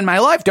happens in my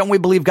life, don't we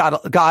believe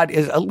God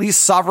is at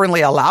least sovereignly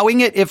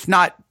allowing it, if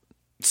not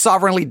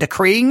sovereignly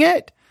decreeing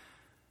it?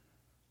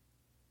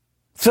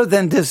 So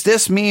then does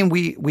this mean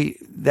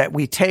that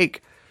we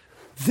take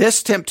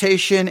this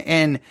temptation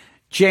in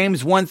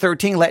James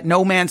 1:13, let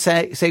no man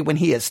say when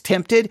he is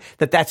tempted,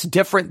 that's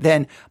different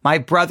than my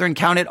brethren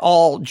count it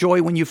all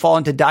joy when you fall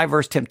into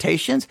diverse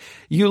temptations?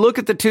 You look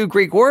at the two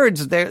Greek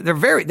words, they're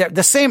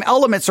the same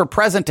elements are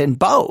present in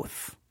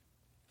both.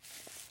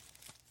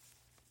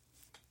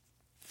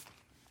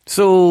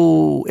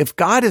 So if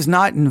God is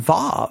not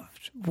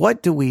involved,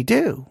 what do we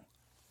do?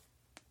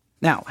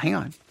 Now, hang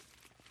on.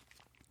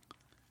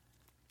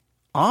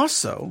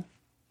 Also,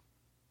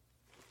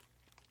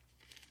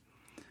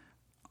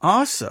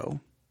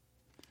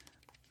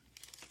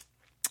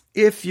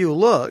 if you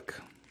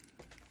look,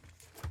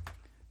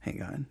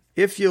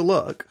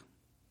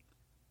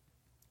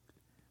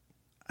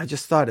 I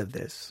just thought of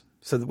this.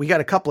 So we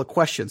got a couple of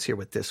questions here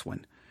with this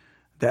one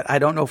that I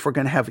don't know if we're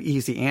going to have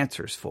easy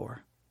answers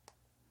for.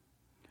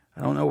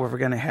 I don't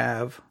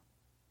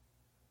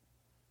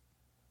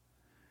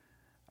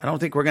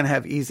think we're going to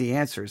have easy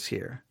answers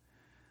here.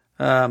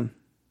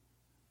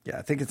 Yeah,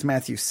 I think it's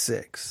Matthew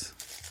 6.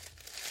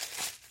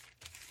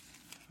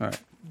 All right.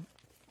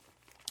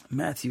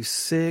 Matthew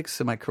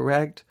 6, am I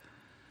correct?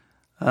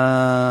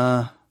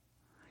 Matthew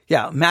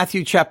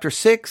chapter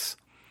 6.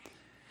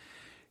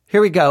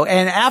 Here we go.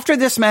 And after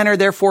this manner,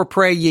 therefore,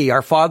 pray ye,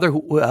 our Father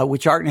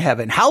which art in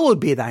heaven, hallowed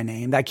be thy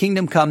name. Thy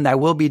kingdom come, thy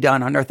will be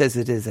done on earth as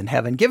it is in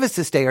heaven. Give us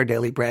this day our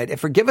daily bread, and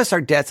forgive us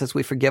our debts as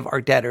we forgive our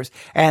debtors,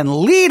 and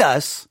lead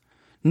us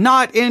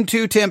not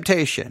into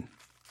temptation.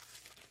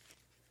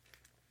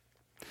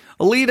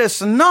 Lead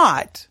us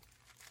not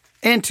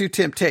into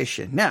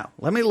temptation. Now,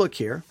 let me look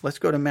here. Let's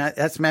go to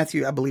that's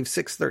Matthew, I believe,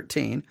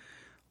 6:13,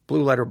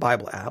 Blue Letter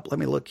Bible app. Let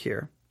me look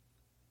here.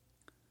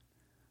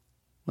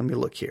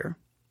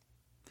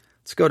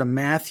 Let's go to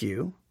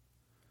Matthew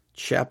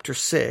chapter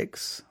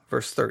 6,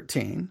 verse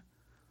 13.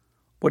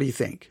 What do you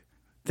think?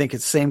 Think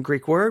it's the same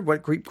Greek word?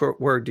 What Greek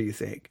word do you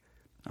think?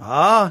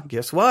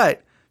 Guess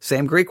what?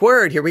 Same Greek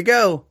word. Here we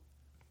go.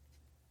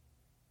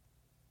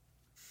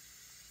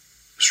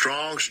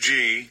 Strong's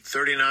G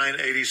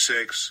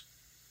 3986,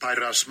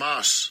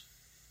 pyrosmos.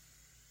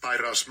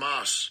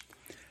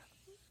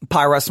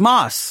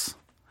 Pyrosmos.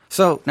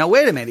 So now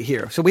wait a minute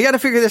here. So we got to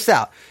figure this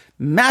out.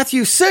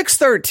 Matthew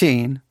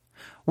 6:13,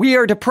 we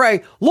are to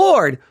pray,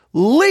 Lord,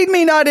 lead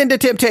me not into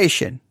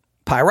temptation.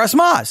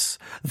 Pyrosmos.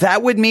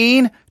 That would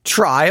mean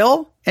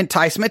trial,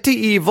 enticement to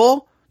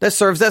evil that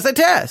serves as a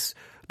test.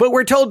 But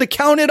we're told to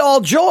count it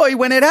all joy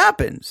when it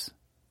happens.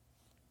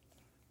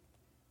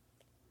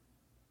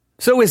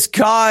 So is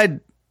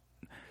God,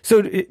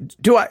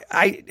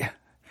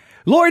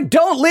 Lord,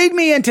 don't lead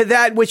me into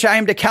that which I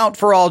am to count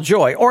for all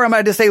joy. Or am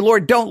I to say,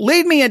 Lord, don't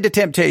lead me into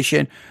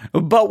temptation,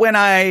 but when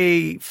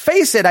I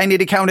face it, I need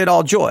to count it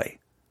all joy.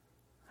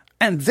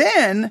 And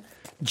then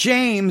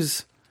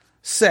James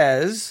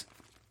says,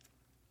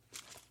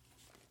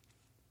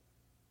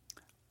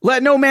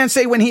 let no man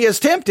say when he is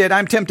tempted,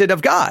 I'm tempted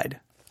of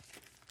God.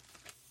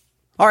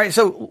 All right,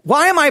 so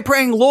why am I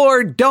praying,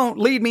 Lord, don't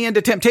lead me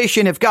into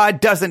temptation if God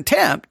doesn't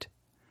tempt?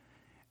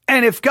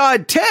 And if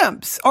God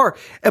tempts, Lord,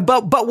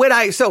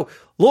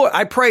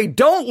 I pray,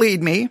 don't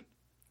lead me.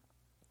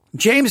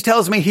 James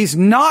tells me he's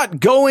not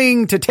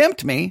going to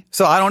tempt me.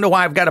 So I don't know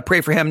why I've got to pray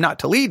for him not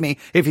to lead me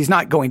if he's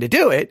not going to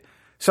do it.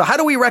 So how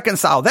do we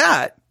reconcile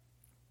that?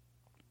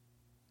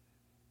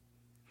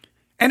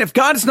 And if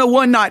God is the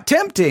one not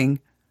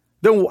tempting,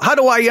 then how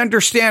do I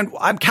understand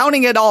I'm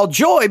counting it all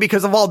joy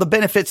because of all the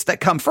benefits that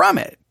come from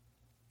it?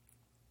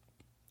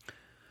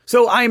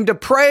 So I'm to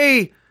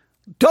pray,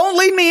 don't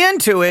lead me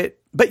into it.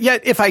 But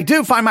yet, if I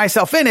do find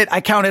myself in it,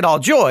 I count it all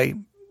joy.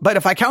 But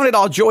if I count it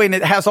all joy and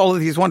it has all of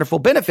these wonderful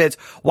benefits,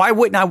 why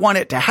wouldn't I want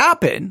it to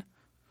happen?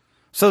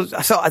 So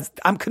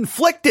I'm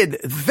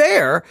conflicted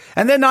there.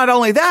 And then not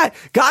only that,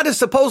 God is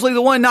supposedly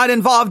the one not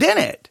involved in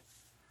it.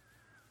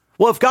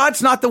 Well, if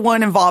God's not the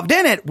one involved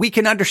in it, we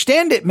can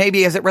understand it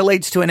maybe as it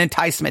relates to an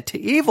enticement to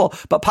evil.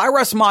 But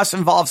pyrosmos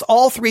involves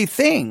all three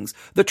things: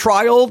 the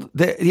trial,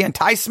 the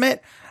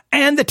enticement,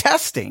 and the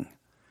testing.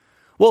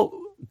 Well,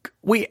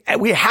 we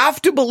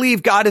have to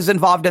believe God is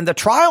involved in the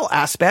trial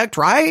aspect,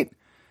 right?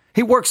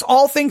 He works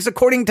all things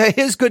according to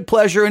his good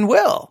pleasure and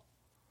will.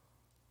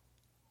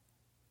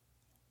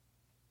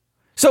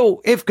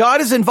 So if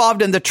God is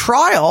involved in the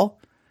trials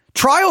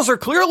are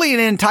clearly an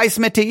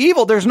enticement to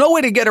evil. There's no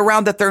way to get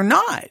around that they're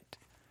not.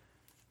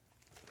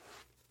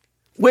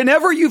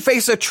 Whenever you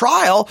face a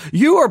trial,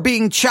 you are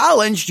being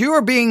challenged. You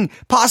are being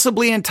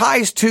possibly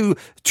enticed to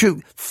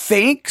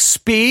think,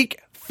 speak,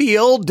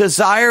 feel,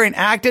 desire, and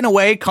act in a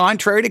way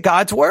contrary to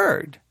God's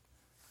word.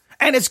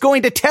 And it's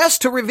going to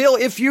test to reveal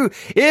if you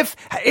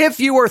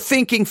are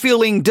thinking,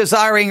 feeling,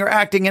 desiring, or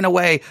acting in a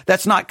way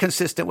that's not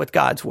consistent with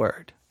God's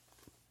word.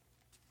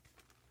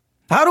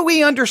 How do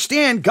we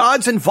understand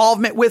God's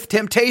involvement with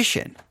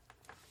temptation?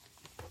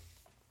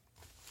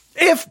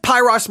 If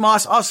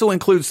pyrosmos also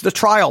includes the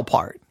trial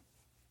part.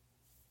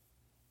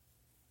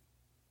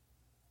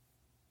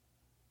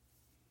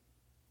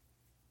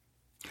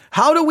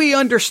 How do we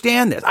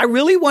understand this? I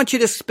really want you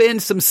to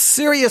spend some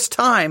serious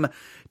time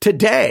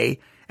today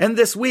and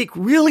this week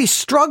really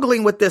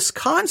struggling with this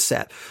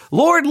concept.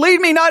 Lord,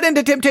 lead me not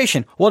into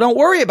temptation. Well, don't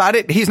worry about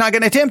it. He's not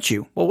going to tempt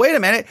you. Well, wait a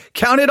minute.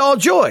 Count it all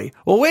joy.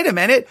 Well, wait a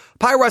minute.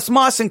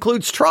 Pyrosmos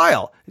includes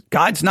trial.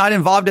 God's not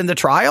involved in the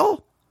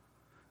trial?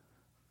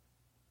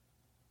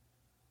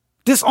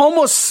 This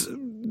almost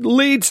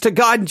leads to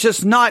God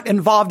just not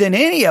involved in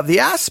any of the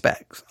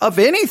aspects of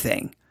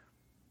anything.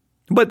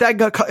 But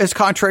that is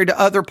contrary to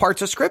other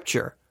parts of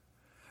Scripture.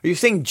 Are you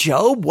saying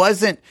Job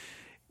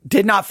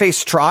did not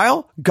face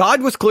trial?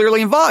 God was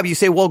clearly involved. You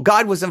say, well,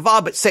 God was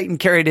involved, but Satan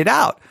carried it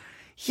out.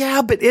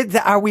 Yeah, but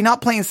are we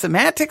not playing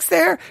semantics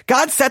there?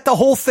 God set the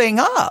whole thing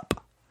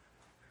up.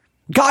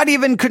 God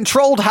even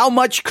controlled how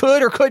much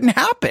could or couldn't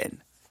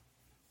happen.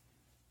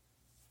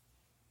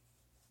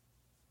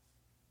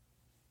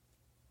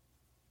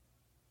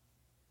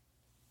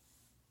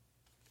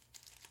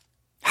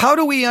 How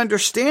do we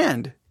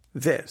understand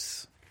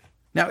this?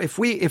 Now, if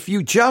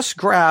you just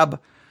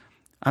grab,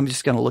 I'm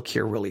just going to look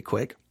here really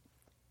quick.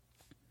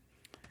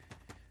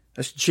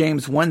 That's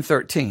James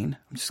 1:13.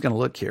 I'm just going to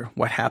look here.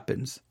 What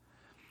happens?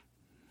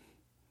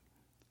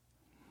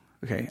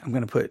 Okay, I'm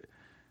going to put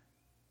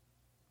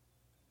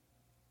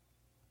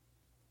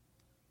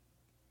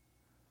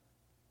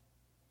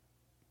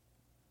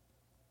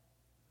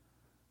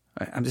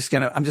I'm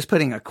just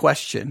putting a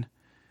question.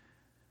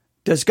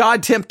 Does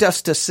God tempt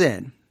us to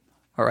sin?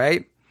 All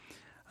right.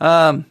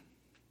 Hang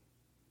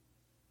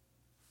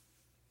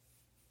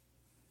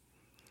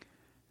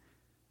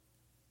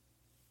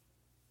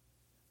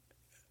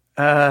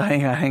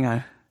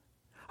on.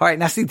 All right.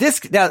 Now see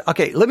this. Now,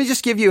 okay. Let me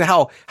just give you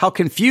how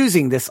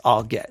confusing this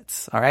all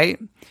gets. All right.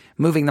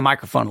 Moving the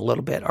microphone a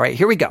little bit. All right.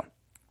 Here we go.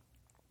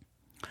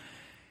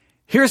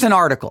 Here's an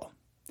article.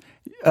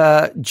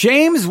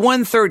 James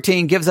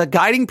 1:13 gives a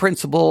guiding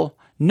principle.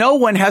 No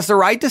one has the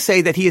right to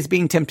say that he is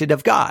being tempted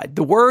of God.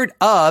 The word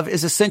of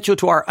is essential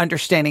to our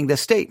understanding this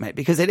statement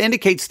because it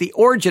indicates the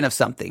origin of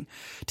something.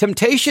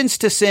 Temptations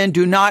to sin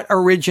do not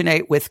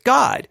originate with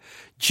God.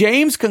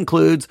 James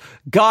concludes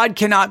God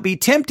cannot be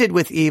tempted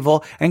with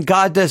evil and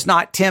God does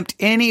not tempt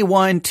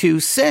anyone to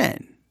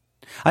sin.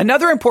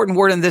 Another important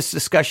word in this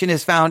discussion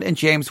is found in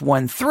James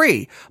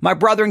 1:3. My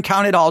brethren,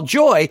 count it all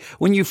joy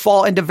when you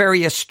fall into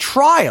various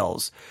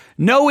trials,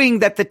 knowing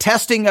that the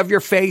testing of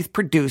your faith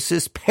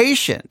produces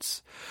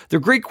patience. The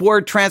Greek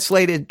word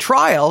translated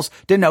trials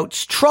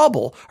denotes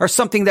trouble or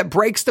something that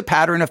breaks the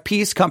pattern of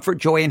peace, comfort,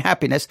 joy, and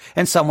happiness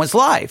in someone's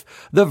life.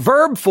 The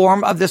verb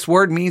form of this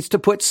word means to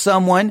put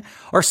someone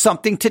or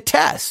something to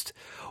test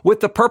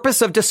with the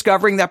purpose of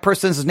discovering that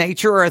person's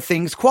nature or a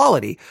thing's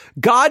quality.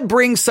 God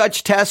brings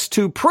such tests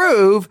to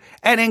prove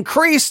and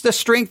increase the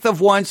strength of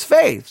one's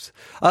faith.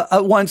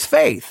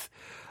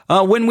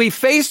 When we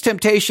face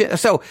temptation,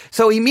 so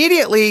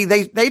immediately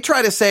they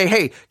try to say,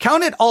 hey,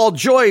 count it all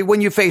joy when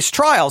you face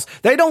trials.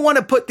 They don't want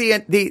to put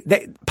the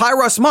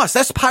pyrosmos.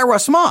 That's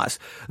pyrosmos.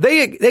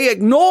 They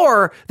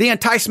ignore the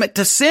enticement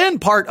to sin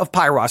part of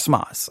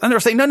pyrosmos. And they're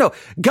saying, no,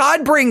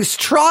 God brings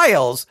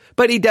trials,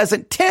 but he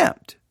doesn't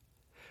tempt.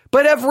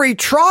 But every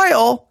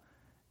trial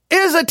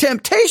is a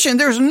temptation.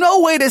 There's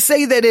no way to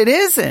say that it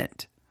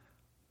isn't.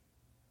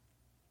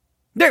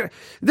 There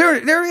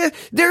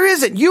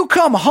isn't. You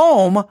come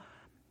home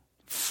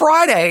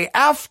Friday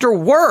after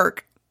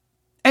work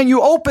and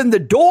you open the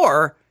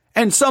door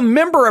and some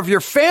member of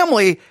your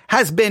family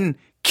has been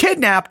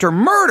kidnapped or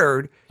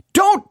murdered.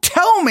 Don't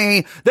tell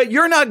me that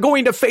you're not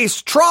going to face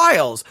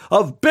trials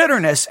of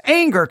bitterness,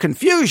 anger,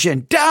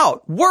 confusion,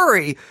 doubt,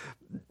 worry.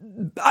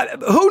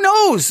 Who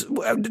knows?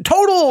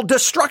 Total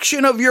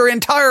destruction of your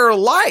entire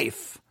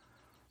life.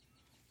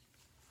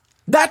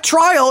 That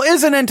trial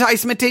is an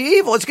enticement to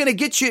evil. It's going to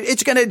get you,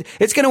 it's going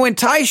to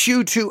entice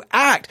you to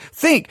act.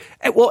 Think,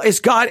 well, is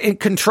God in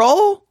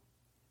control?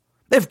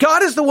 If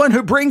God is the one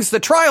who brings the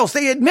trials,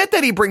 they admit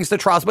that he brings the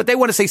trials, but they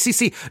want to say,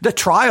 see, the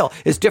trial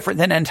is different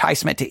than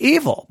enticement to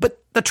evil.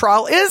 But the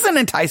trial is an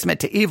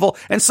enticement to evil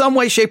in some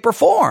way, shape, or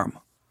form.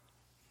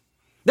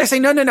 They say,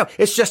 no,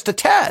 it's just a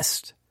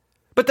test.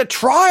 But the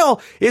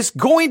trial is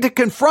going to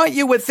confront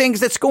you with things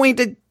that's going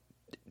to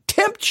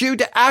tempt you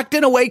to act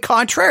in a way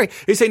contrary.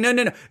 You say,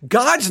 no,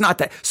 God's not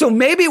that. So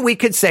maybe we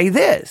could say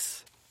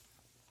this.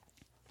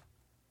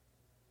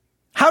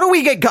 How do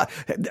we get God?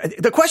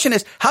 The question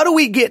is, how do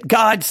we get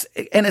God's,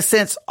 in a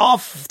sense,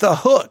 off the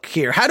hook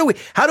here? How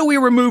do we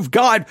remove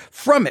God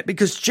from it?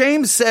 Because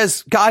James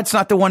says God's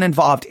not the one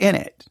involved in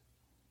it.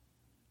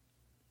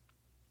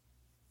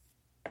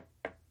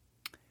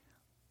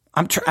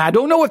 I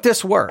don't know if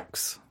this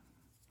works.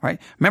 Right?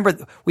 Remember,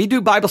 we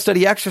do Bible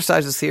study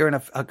exercises here in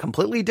a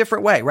completely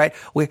different way, right?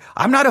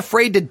 I'm not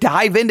afraid to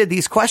dive into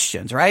these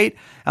questions, right?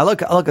 Now look,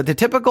 the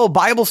typical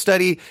Bible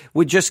study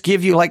would just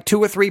give you like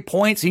 2 or 3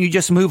 points and you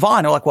just move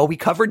on. They're like, well, we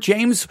covered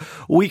James.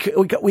 We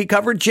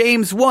covered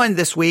James 1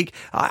 this week.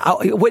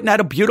 Wasn't that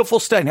a beautiful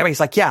study? And everybody's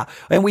like, yeah.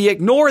 And we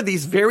ignore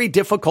these very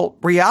difficult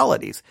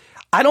realities.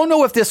 I don't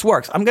know if this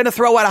works. I'm going to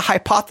throw out a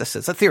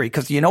hypothesis, a theory,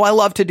 because I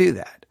love to do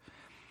that.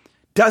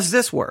 Does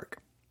this work?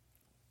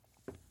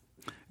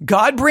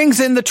 God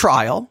brings in the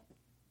trial.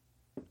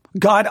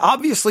 God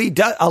obviously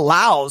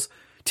allows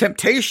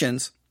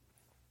temptations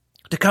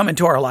to come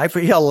into our life.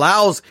 He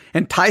allows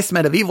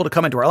enticement of evil to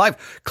come into our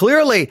life.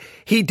 Clearly,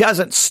 he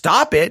doesn't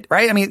stop it,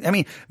 right? I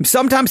mean,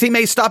 sometimes he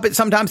may stop it,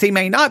 sometimes he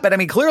may not. But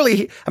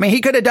clearly,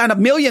 he could have done a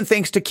million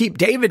things to keep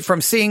David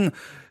from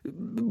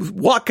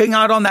walking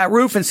out on that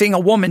roof and seeing a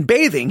woman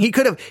bathing. He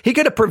could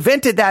have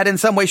prevented that in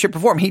some way, shape, or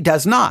form. He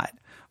does not.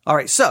 All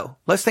right, so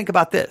let's think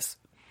about this.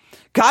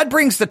 God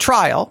brings the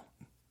trial.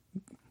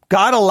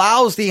 God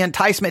allows the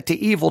enticement to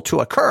evil to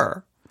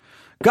occur.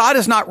 God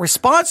is not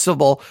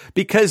responsible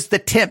because the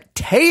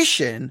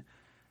temptation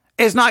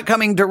is not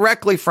coming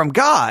directly from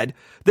God.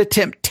 The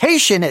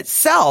temptation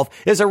itself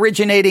is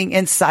originating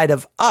inside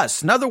of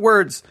us. In other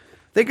words,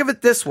 think of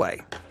it this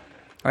way,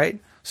 right?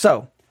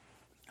 So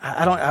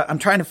I'm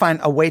trying to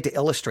find a way to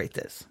illustrate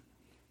this.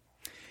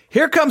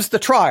 Here comes the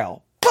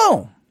trial.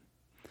 Boom.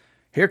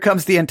 Here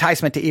comes the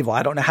enticement to evil.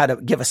 I don't know how to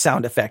give a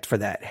sound effect for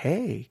that.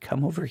 Hey,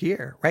 come over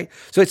here, right?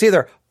 So it's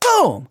either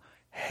boom,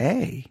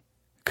 hey,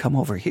 come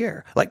over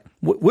here. Like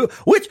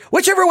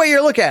whichever way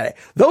you look at it,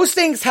 those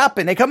things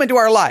happen. They come into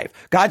our life.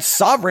 God's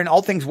sovereign.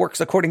 All things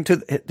works according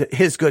to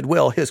his good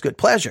will, his good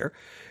pleasure.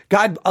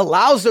 God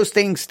allows those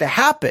things to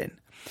happen.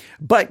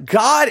 But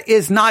God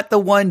is not the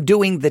one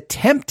doing the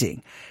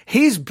tempting.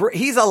 He's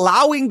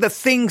allowing the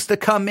things to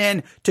come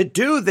in to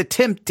do the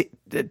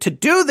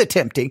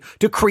tempting,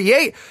 to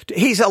create.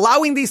 He's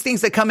allowing these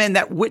things to come in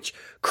which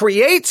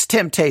creates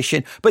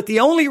temptation. But the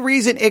only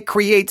reason it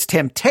creates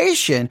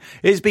temptation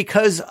is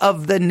because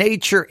of the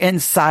nature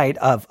inside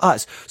of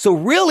us. So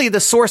really the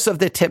source of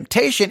the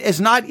temptation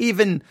is not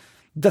even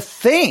the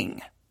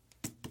thing.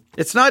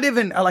 It's not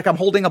even like I'm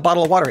holding a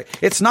bottle of water.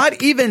 It's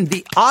not even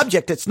the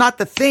object. It's not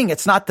the thing.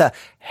 It's not the,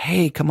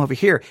 hey, come over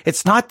here.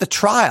 It's not the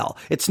trial.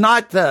 It's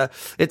not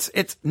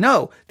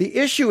no, the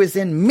issue is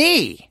in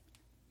me.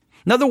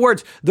 In other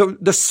words,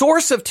 the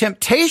source of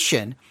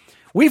temptation,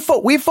 we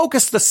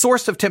focus the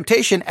source of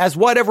temptation as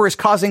whatever is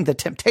causing the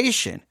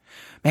temptation.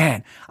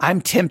 Man,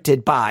 I'm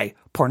tempted by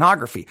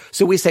pornography.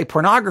 So we say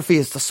pornography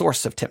is the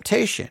source of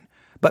temptation.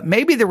 But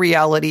maybe the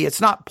reality, it's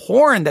not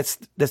porn that's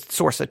the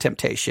source of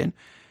temptation.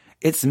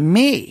 It's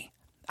me.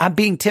 I'm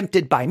being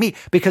tempted by me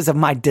because of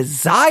my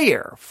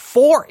desire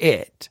for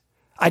it.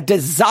 I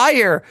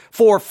desire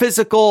for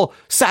physical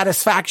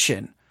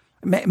satisfaction,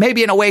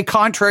 maybe in a way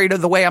contrary to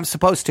the way I'm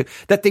supposed to.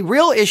 That the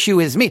real issue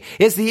is me.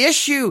 Is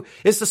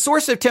the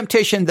source of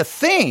temptation the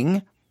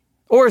thing,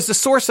 or is the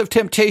source of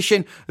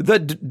temptation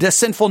the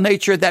sinful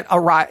nature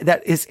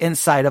that is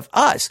inside of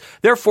us?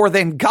 Therefore,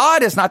 then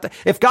God is not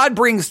if God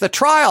brings the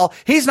trial,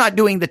 he's not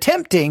doing the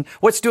tempting.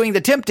 What's doing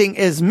the tempting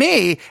is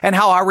me and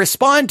how I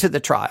respond to the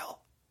trial.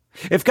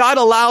 If God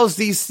allows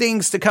these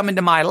things to come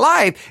into my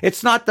life,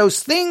 it's not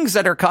those things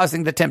that are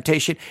causing the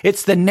temptation.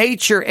 It's the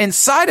nature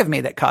inside of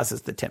me that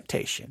causes the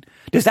temptation.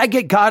 Does that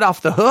get God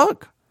off the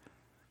hook?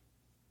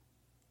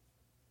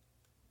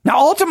 Now,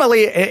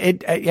 ultimately,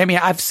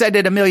 I've said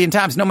it a million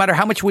times, no matter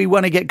how much we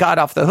want to get God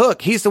off the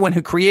hook, he's the one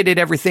who created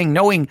everything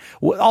knowing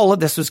all of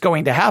this was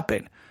going to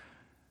happen.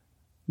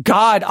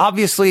 God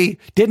obviously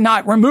did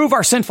not remove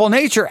our sinful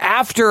nature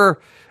after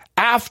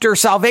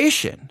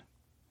salvation.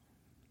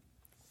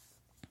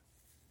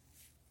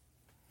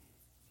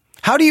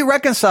 How do you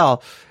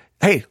reconcile,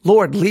 hey,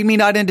 Lord, lead me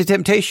not into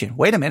temptation?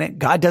 Wait a minute,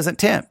 God doesn't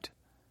tempt.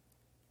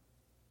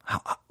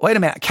 Wait a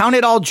minute, count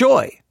it all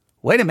joy.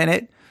 Wait a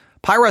minute.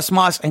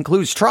 Pyrosmos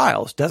includes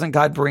trials. Doesn't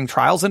God bring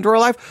trials into our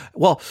life?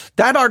 Well,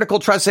 that article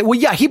tries to say, well,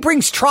 yeah, he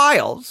brings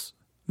trials,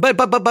 but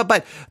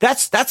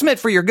that's meant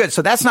for your good.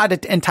 So that's not an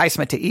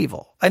enticement to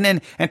evil. And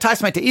then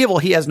enticement to evil,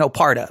 he has no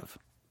part of.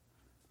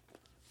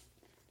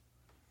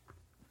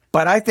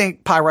 But I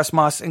think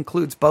pyrosmos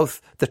includes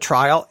both the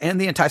trial and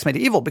the enticement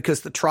to evil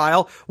because the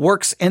trial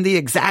works in the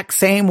exact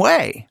same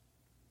way.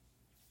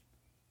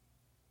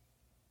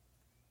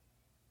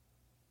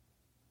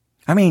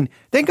 I mean,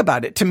 think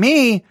about it. To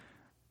me,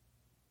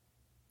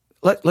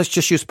 let's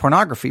just use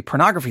pornography.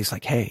 Pornography is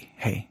like,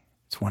 hey,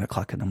 it's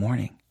 1:00 in the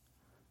morning.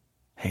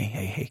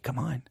 Hey, come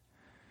on.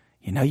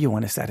 You know you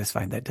want to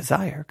satisfy that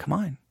desire. Come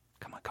on,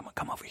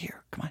 come over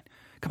here. Come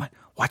on,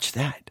 watch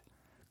that.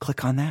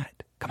 Click on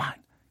that. Come on.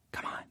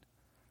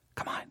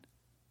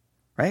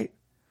 Right?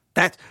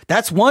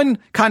 That's one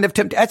kind of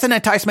that's an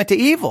enticement to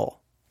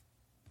evil.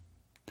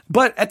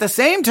 But at the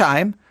same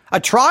time, a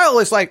trial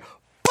is like,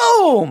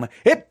 boom,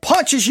 it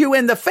punches you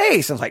in the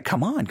face. I was like,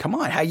 come on.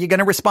 How are you going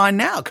to respond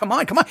now? Come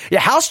on. Your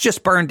house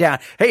just burned down.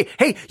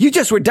 Hey, you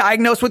just were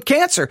diagnosed with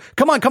cancer.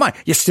 Come on.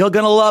 You still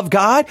going to love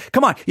God?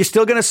 Come on. You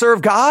still going to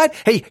serve God?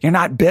 Hey, you're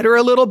not bitter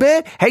a little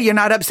bit? Hey, you're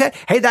not upset?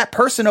 Hey, that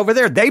person over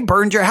there, they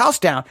burned your house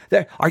down.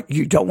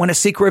 You don't want to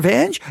seek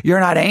revenge? You're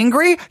not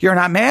angry? You're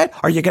not mad?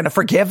 Are you going to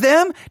forgive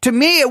them? To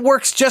me, it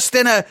works just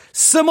in a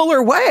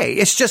similar way.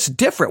 It's just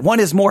different. One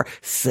is more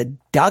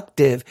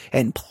seductive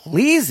and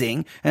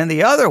pleasing, and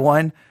the other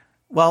one,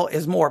 well,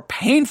 is more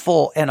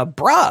painful and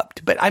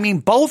abrupt. But I mean,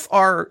 both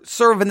are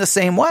served in the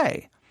same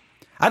way.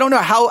 I don't know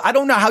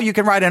how you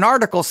can write an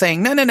article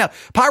saying, no,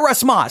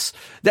 pyrosmos,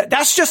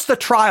 that's just the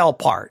trial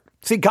part.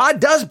 See,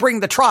 God does bring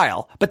the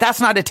trial, but that's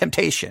not a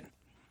temptation.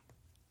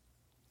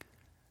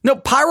 No,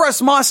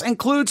 pyrosmos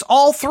includes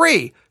all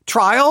three: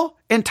 trial,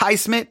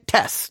 enticement,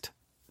 test.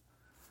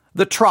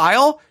 The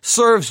trial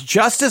serves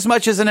just as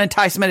much as an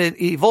enticement of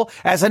evil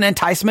as an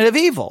enticement of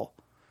evil.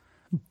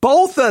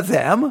 Both of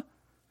them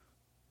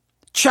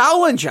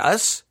challenge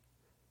us,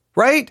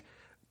 right?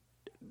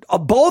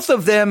 Both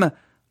of them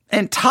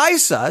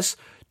entice us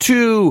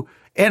to,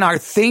 in our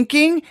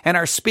thinking and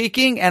our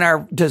speaking and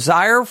our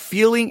desire,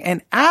 feeling,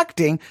 and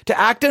acting, to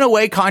act in a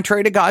way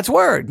contrary to God's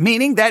word,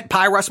 meaning that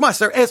pyrosmos,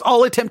 there is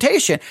all a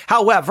temptation.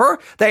 However,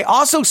 they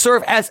also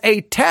serve as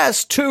a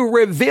test to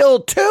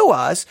reveal to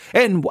us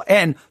in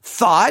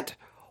thought,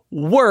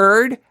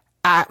 word,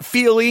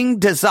 feeling,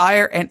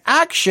 desire, and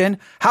action,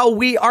 how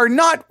we are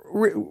not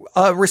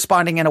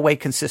responding in a way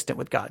consistent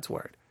with God's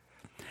word.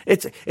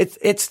 It's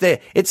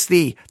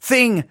the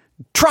thing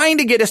trying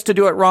to get us to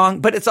do it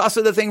wrong, but it's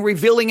also the thing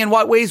revealing in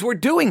what ways we're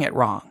doing it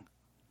wrong.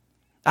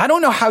 I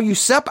don't know how you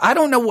I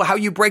don't know how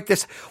you break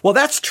this. Well,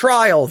 that's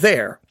trial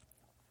there.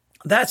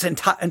 That's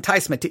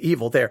enticement to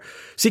evil there.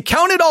 See,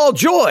 count it all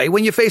joy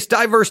when you face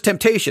diverse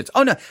temptations.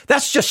 Oh no,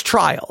 that's just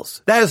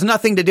trials. That has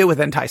nothing to do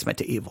with enticement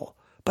to evil.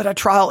 But a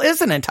trial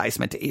is an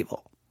enticement to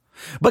evil.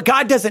 But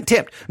God doesn't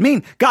tempt. I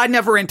mean, God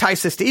never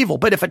entices to evil.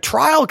 But if a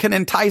trial can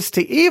entice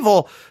to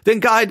evil, then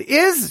God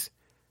is.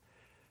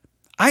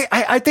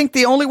 I think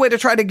the only way to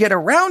try to get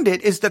around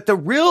it is that the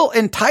real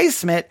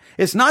enticement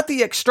is not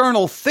the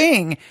external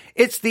thing.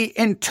 It's the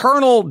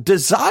internal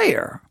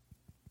desire.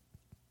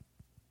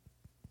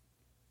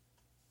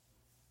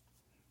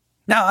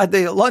 Now,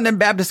 the London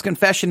Baptist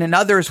Confession and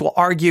others will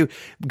argue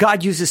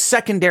God uses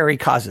secondary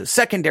causes,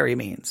 secondary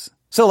means.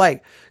 So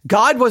like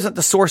God wasn't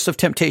the source of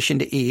temptation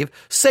to Eve.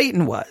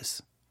 Satan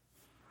was.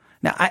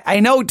 Now,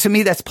 I know to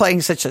me that's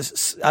playing such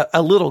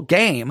a little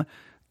game.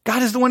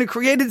 God is the one who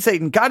created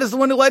Satan. God is the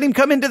one who let him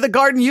come into the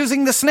garden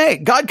using the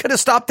snake. God could have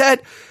stopped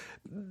that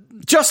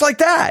just like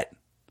that,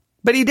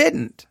 but he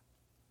didn't.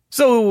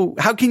 So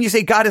how can you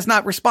say God is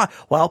not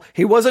responsible? Well,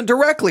 he wasn't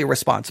directly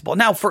responsible.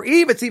 Now for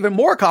Eve, it's even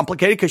more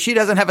complicated because she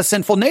doesn't have a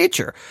sinful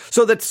nature.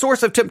 So the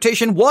source of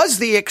temptation was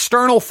the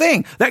external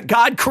thing that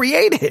God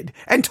created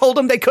and told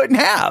them they couldn't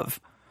have.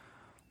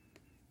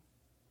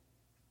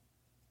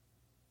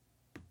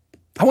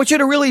 I want you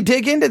to really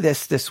dig into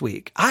this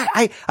week.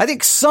 I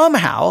think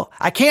somehow,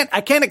 I can't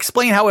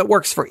explain how it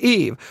works for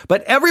Eve,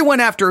 but everyone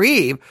after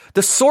Eve,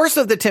 the source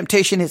of the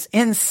temptation is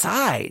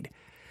inside.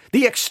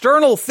 The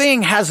external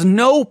thing has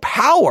no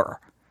power.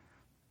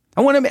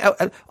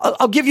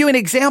 I'll give you an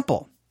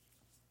example.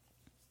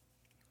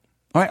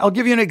 All right, I'll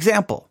give you an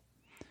example.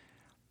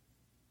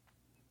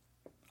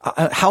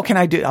 How can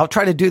I do? I'll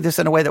try to do this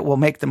in a way that will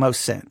make the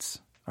most sense.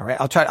 All right,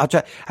 I'll try,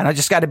 and I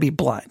just got to be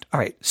blunt. All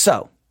right,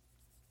 so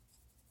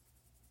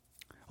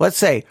let's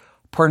say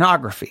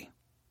pornography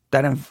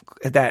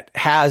that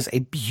has a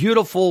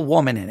beautiful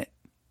woman in it,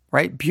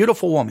 right?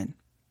 Beautiful woman.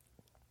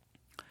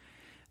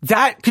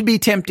 That could be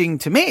tempting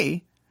to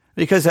me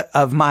because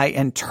of my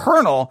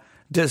internal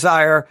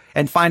desire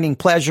and finding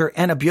pleasure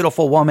in a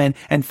beautiful woman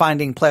and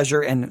finding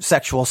pleasure in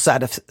sexual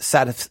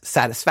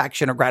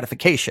satisfaction or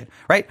gratification,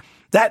 right?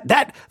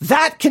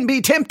 That can be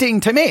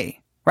tempting to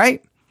me,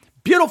 right?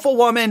 Beautiful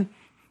woman,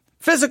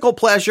 physical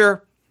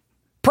pleasure,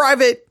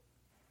 private,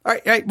 all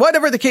right,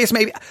 whatever the case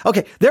may be.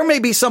 Okay, there may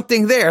be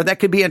something there that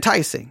could be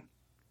enticing.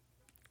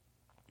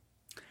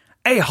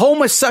 A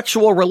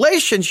homosexual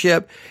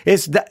relationship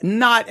is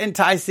not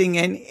enticing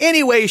in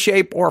any way,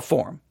 shape, or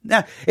form.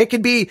 Now, it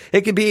could be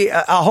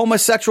a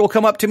homosexual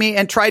come up to me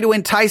and try to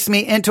entice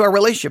me into a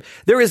relationship.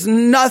 There is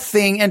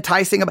nothing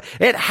enticing about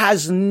it. It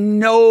has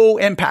no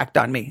impact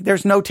on me.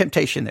 There's no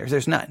temptation there.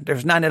 There's none.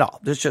 There's none at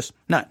all. There's just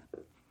none.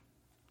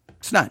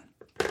 It's none.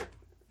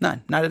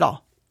 None. Not at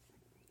all.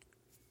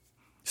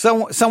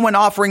 Someone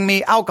offering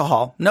me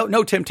alcohol.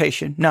 No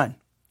temptation. None.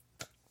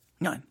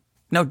 None.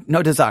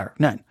 No desire.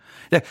 None.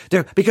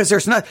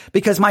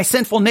 Because my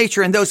sinful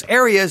nature in those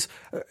areas,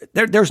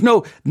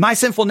 my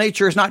sinful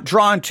nature is not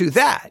drawn to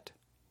that.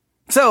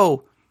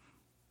 So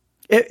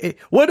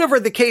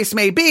whatever the case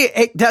may be,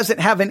 it doesn't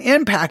have an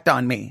impact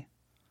on me.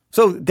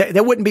 So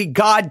there wouldn't be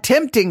God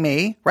tempting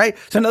me, right?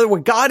 So in other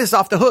words, God is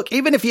off the hook.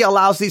 Even if he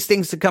allows these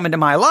things to come into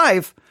my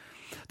life,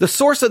 the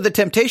source of the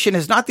temptation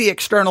is not the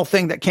external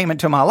thing that came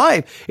into my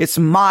life. It's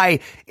my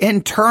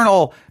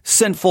internal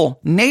sinful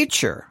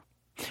nature.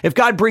 If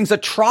God brings a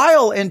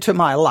trial into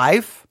my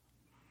life,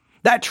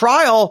 that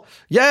trial,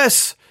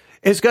 yes,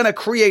 is going to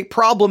create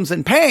problems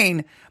and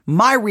pain.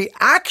 My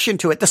reaction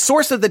to it, the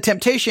source of the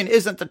temptation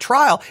isn't the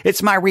trial.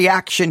 It's my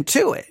reaction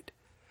to it.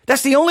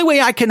 That's the only way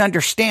I can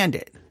understand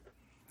it.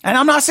 And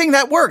I'm not saying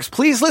that works.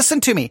 Please listen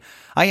to me.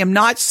 I am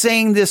not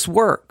saying this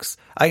works.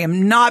 I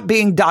am not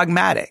being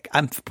dogmatic.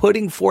 I'm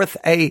putting forth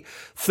a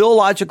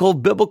theological,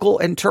 biblical,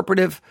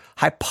 interpretive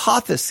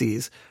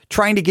hypotheses,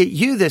 trying to get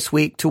you this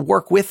week to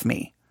work with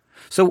me.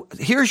 So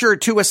here's your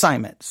two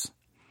assignments.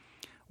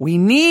 We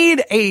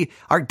need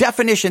our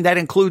definition that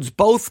includes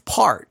both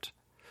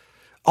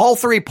all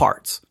three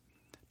parts: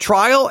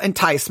 trial,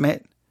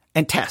 enticement,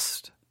 and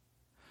test.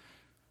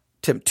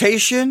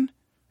 Temptation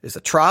is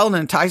a trial and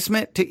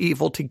enticement to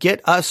evil to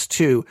get us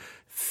to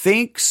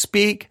think,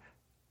 speak,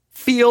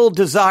 feel,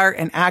 desire,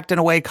 and act in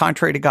a way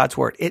contrary to God's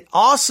word. It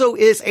also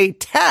is a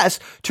test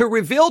to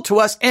reveal to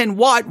us in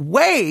what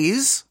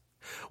ways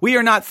we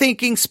are not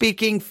thinking,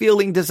 speaking,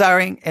 feeling,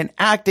 desiring, and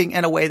acting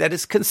in a way that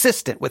is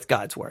consistent with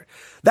God's word.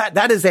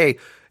 That is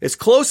as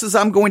close as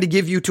I'm going to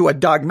give you to a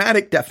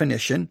dogmatic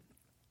definition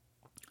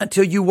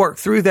until you work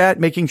through that,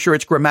 making sure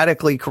it's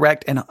grammatically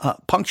correct and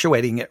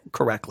punctuating it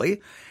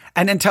correctly.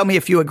 And then tell me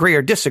if you agree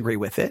or disagree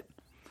with it.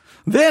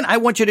 Then I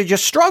want you to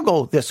just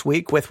struggle this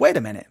week with, wait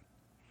a minute.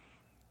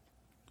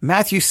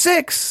 Matthew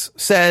 6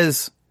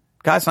 says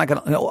God's not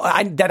going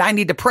to, that I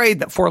need to pray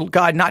for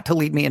God not to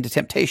lead me into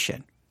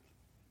temptation.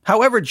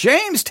 However,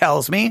 James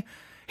tells me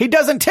he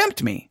doesn't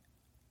tempt me.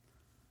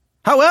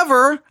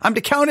 However, I'm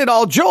to count it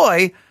all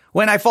joy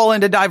when I fall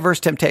into diverse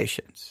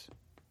temptations.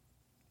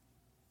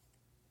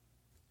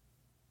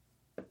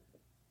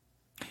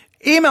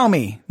 Email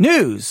me,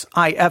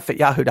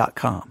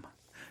 newsif@yahoo.com.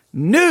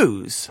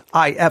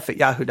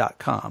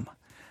 Newsif@yahoo.com.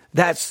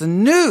 That's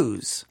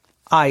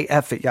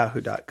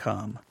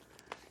newsif@yahoo.com.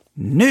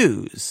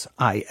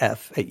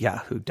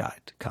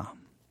 Newsif@yahoo.com.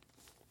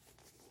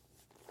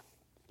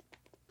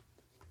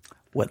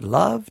 Would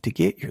love to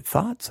get your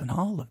thoughts on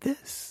all of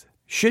this.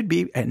 Should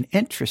be an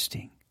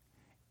interesting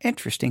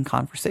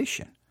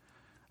conversation.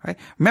 All right.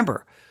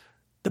 Remember,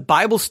 the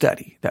Bible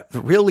study, that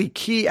the really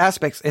key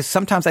aspects is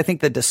sometimes I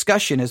think the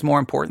discussion is more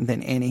important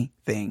than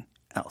anything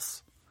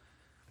else.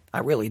 I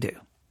really do.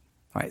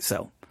 All right.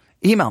 So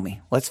email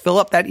me. Let's fill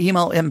up that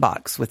email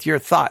inbox with your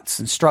thoughts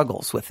and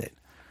struggles with it.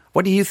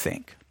 What do you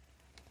think?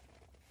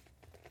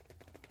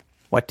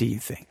 What do you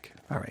think?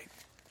 All right.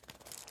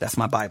 That's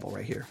my Bible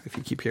right here, if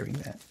you keep hearing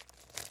that.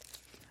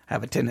 I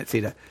have a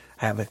tendency to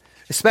have it,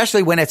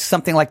 especially when it's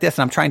something like this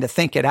and I'm trying to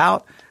think it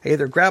out. I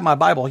either grab my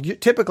Bible.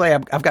 Typically,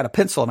 I've got a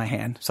pencil in my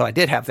hand, so I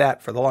did have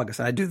that for the longest.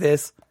 And I do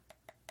this.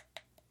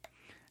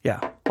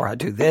 Yeah, or I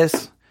do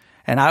this.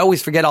 And I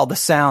always forget all the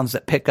sounds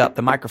that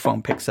the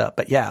microphone picks up.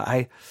 But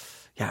yeah,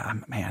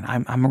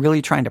 I'm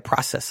really trying to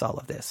process all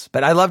of this.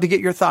 But I love to get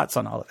your thoughts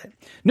on all of it.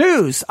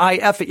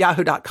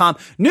 newsif@yahoo.com.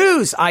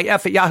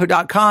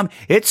 newsif@yahoo.com.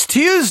 It's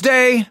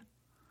Tuesday.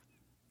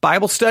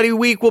 Bible study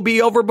week will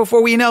be over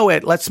before we know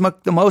it. Let's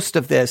make the most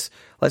of this.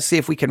 Let's see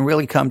if we can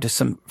really come to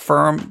some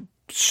firm,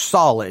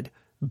 solid,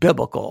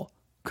 biblical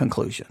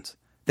conclusions.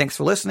 Thanks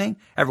for listening.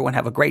 Everyone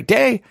have a great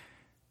day.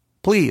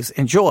 Please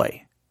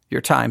enjoy your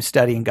time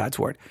studying God's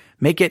Word.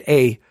 Make it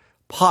a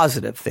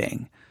positive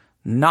thing,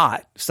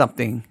 not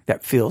something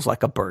that feels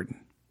like a burden.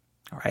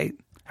 All right?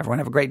 Everyone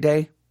have a great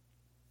day.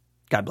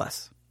 God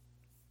bless.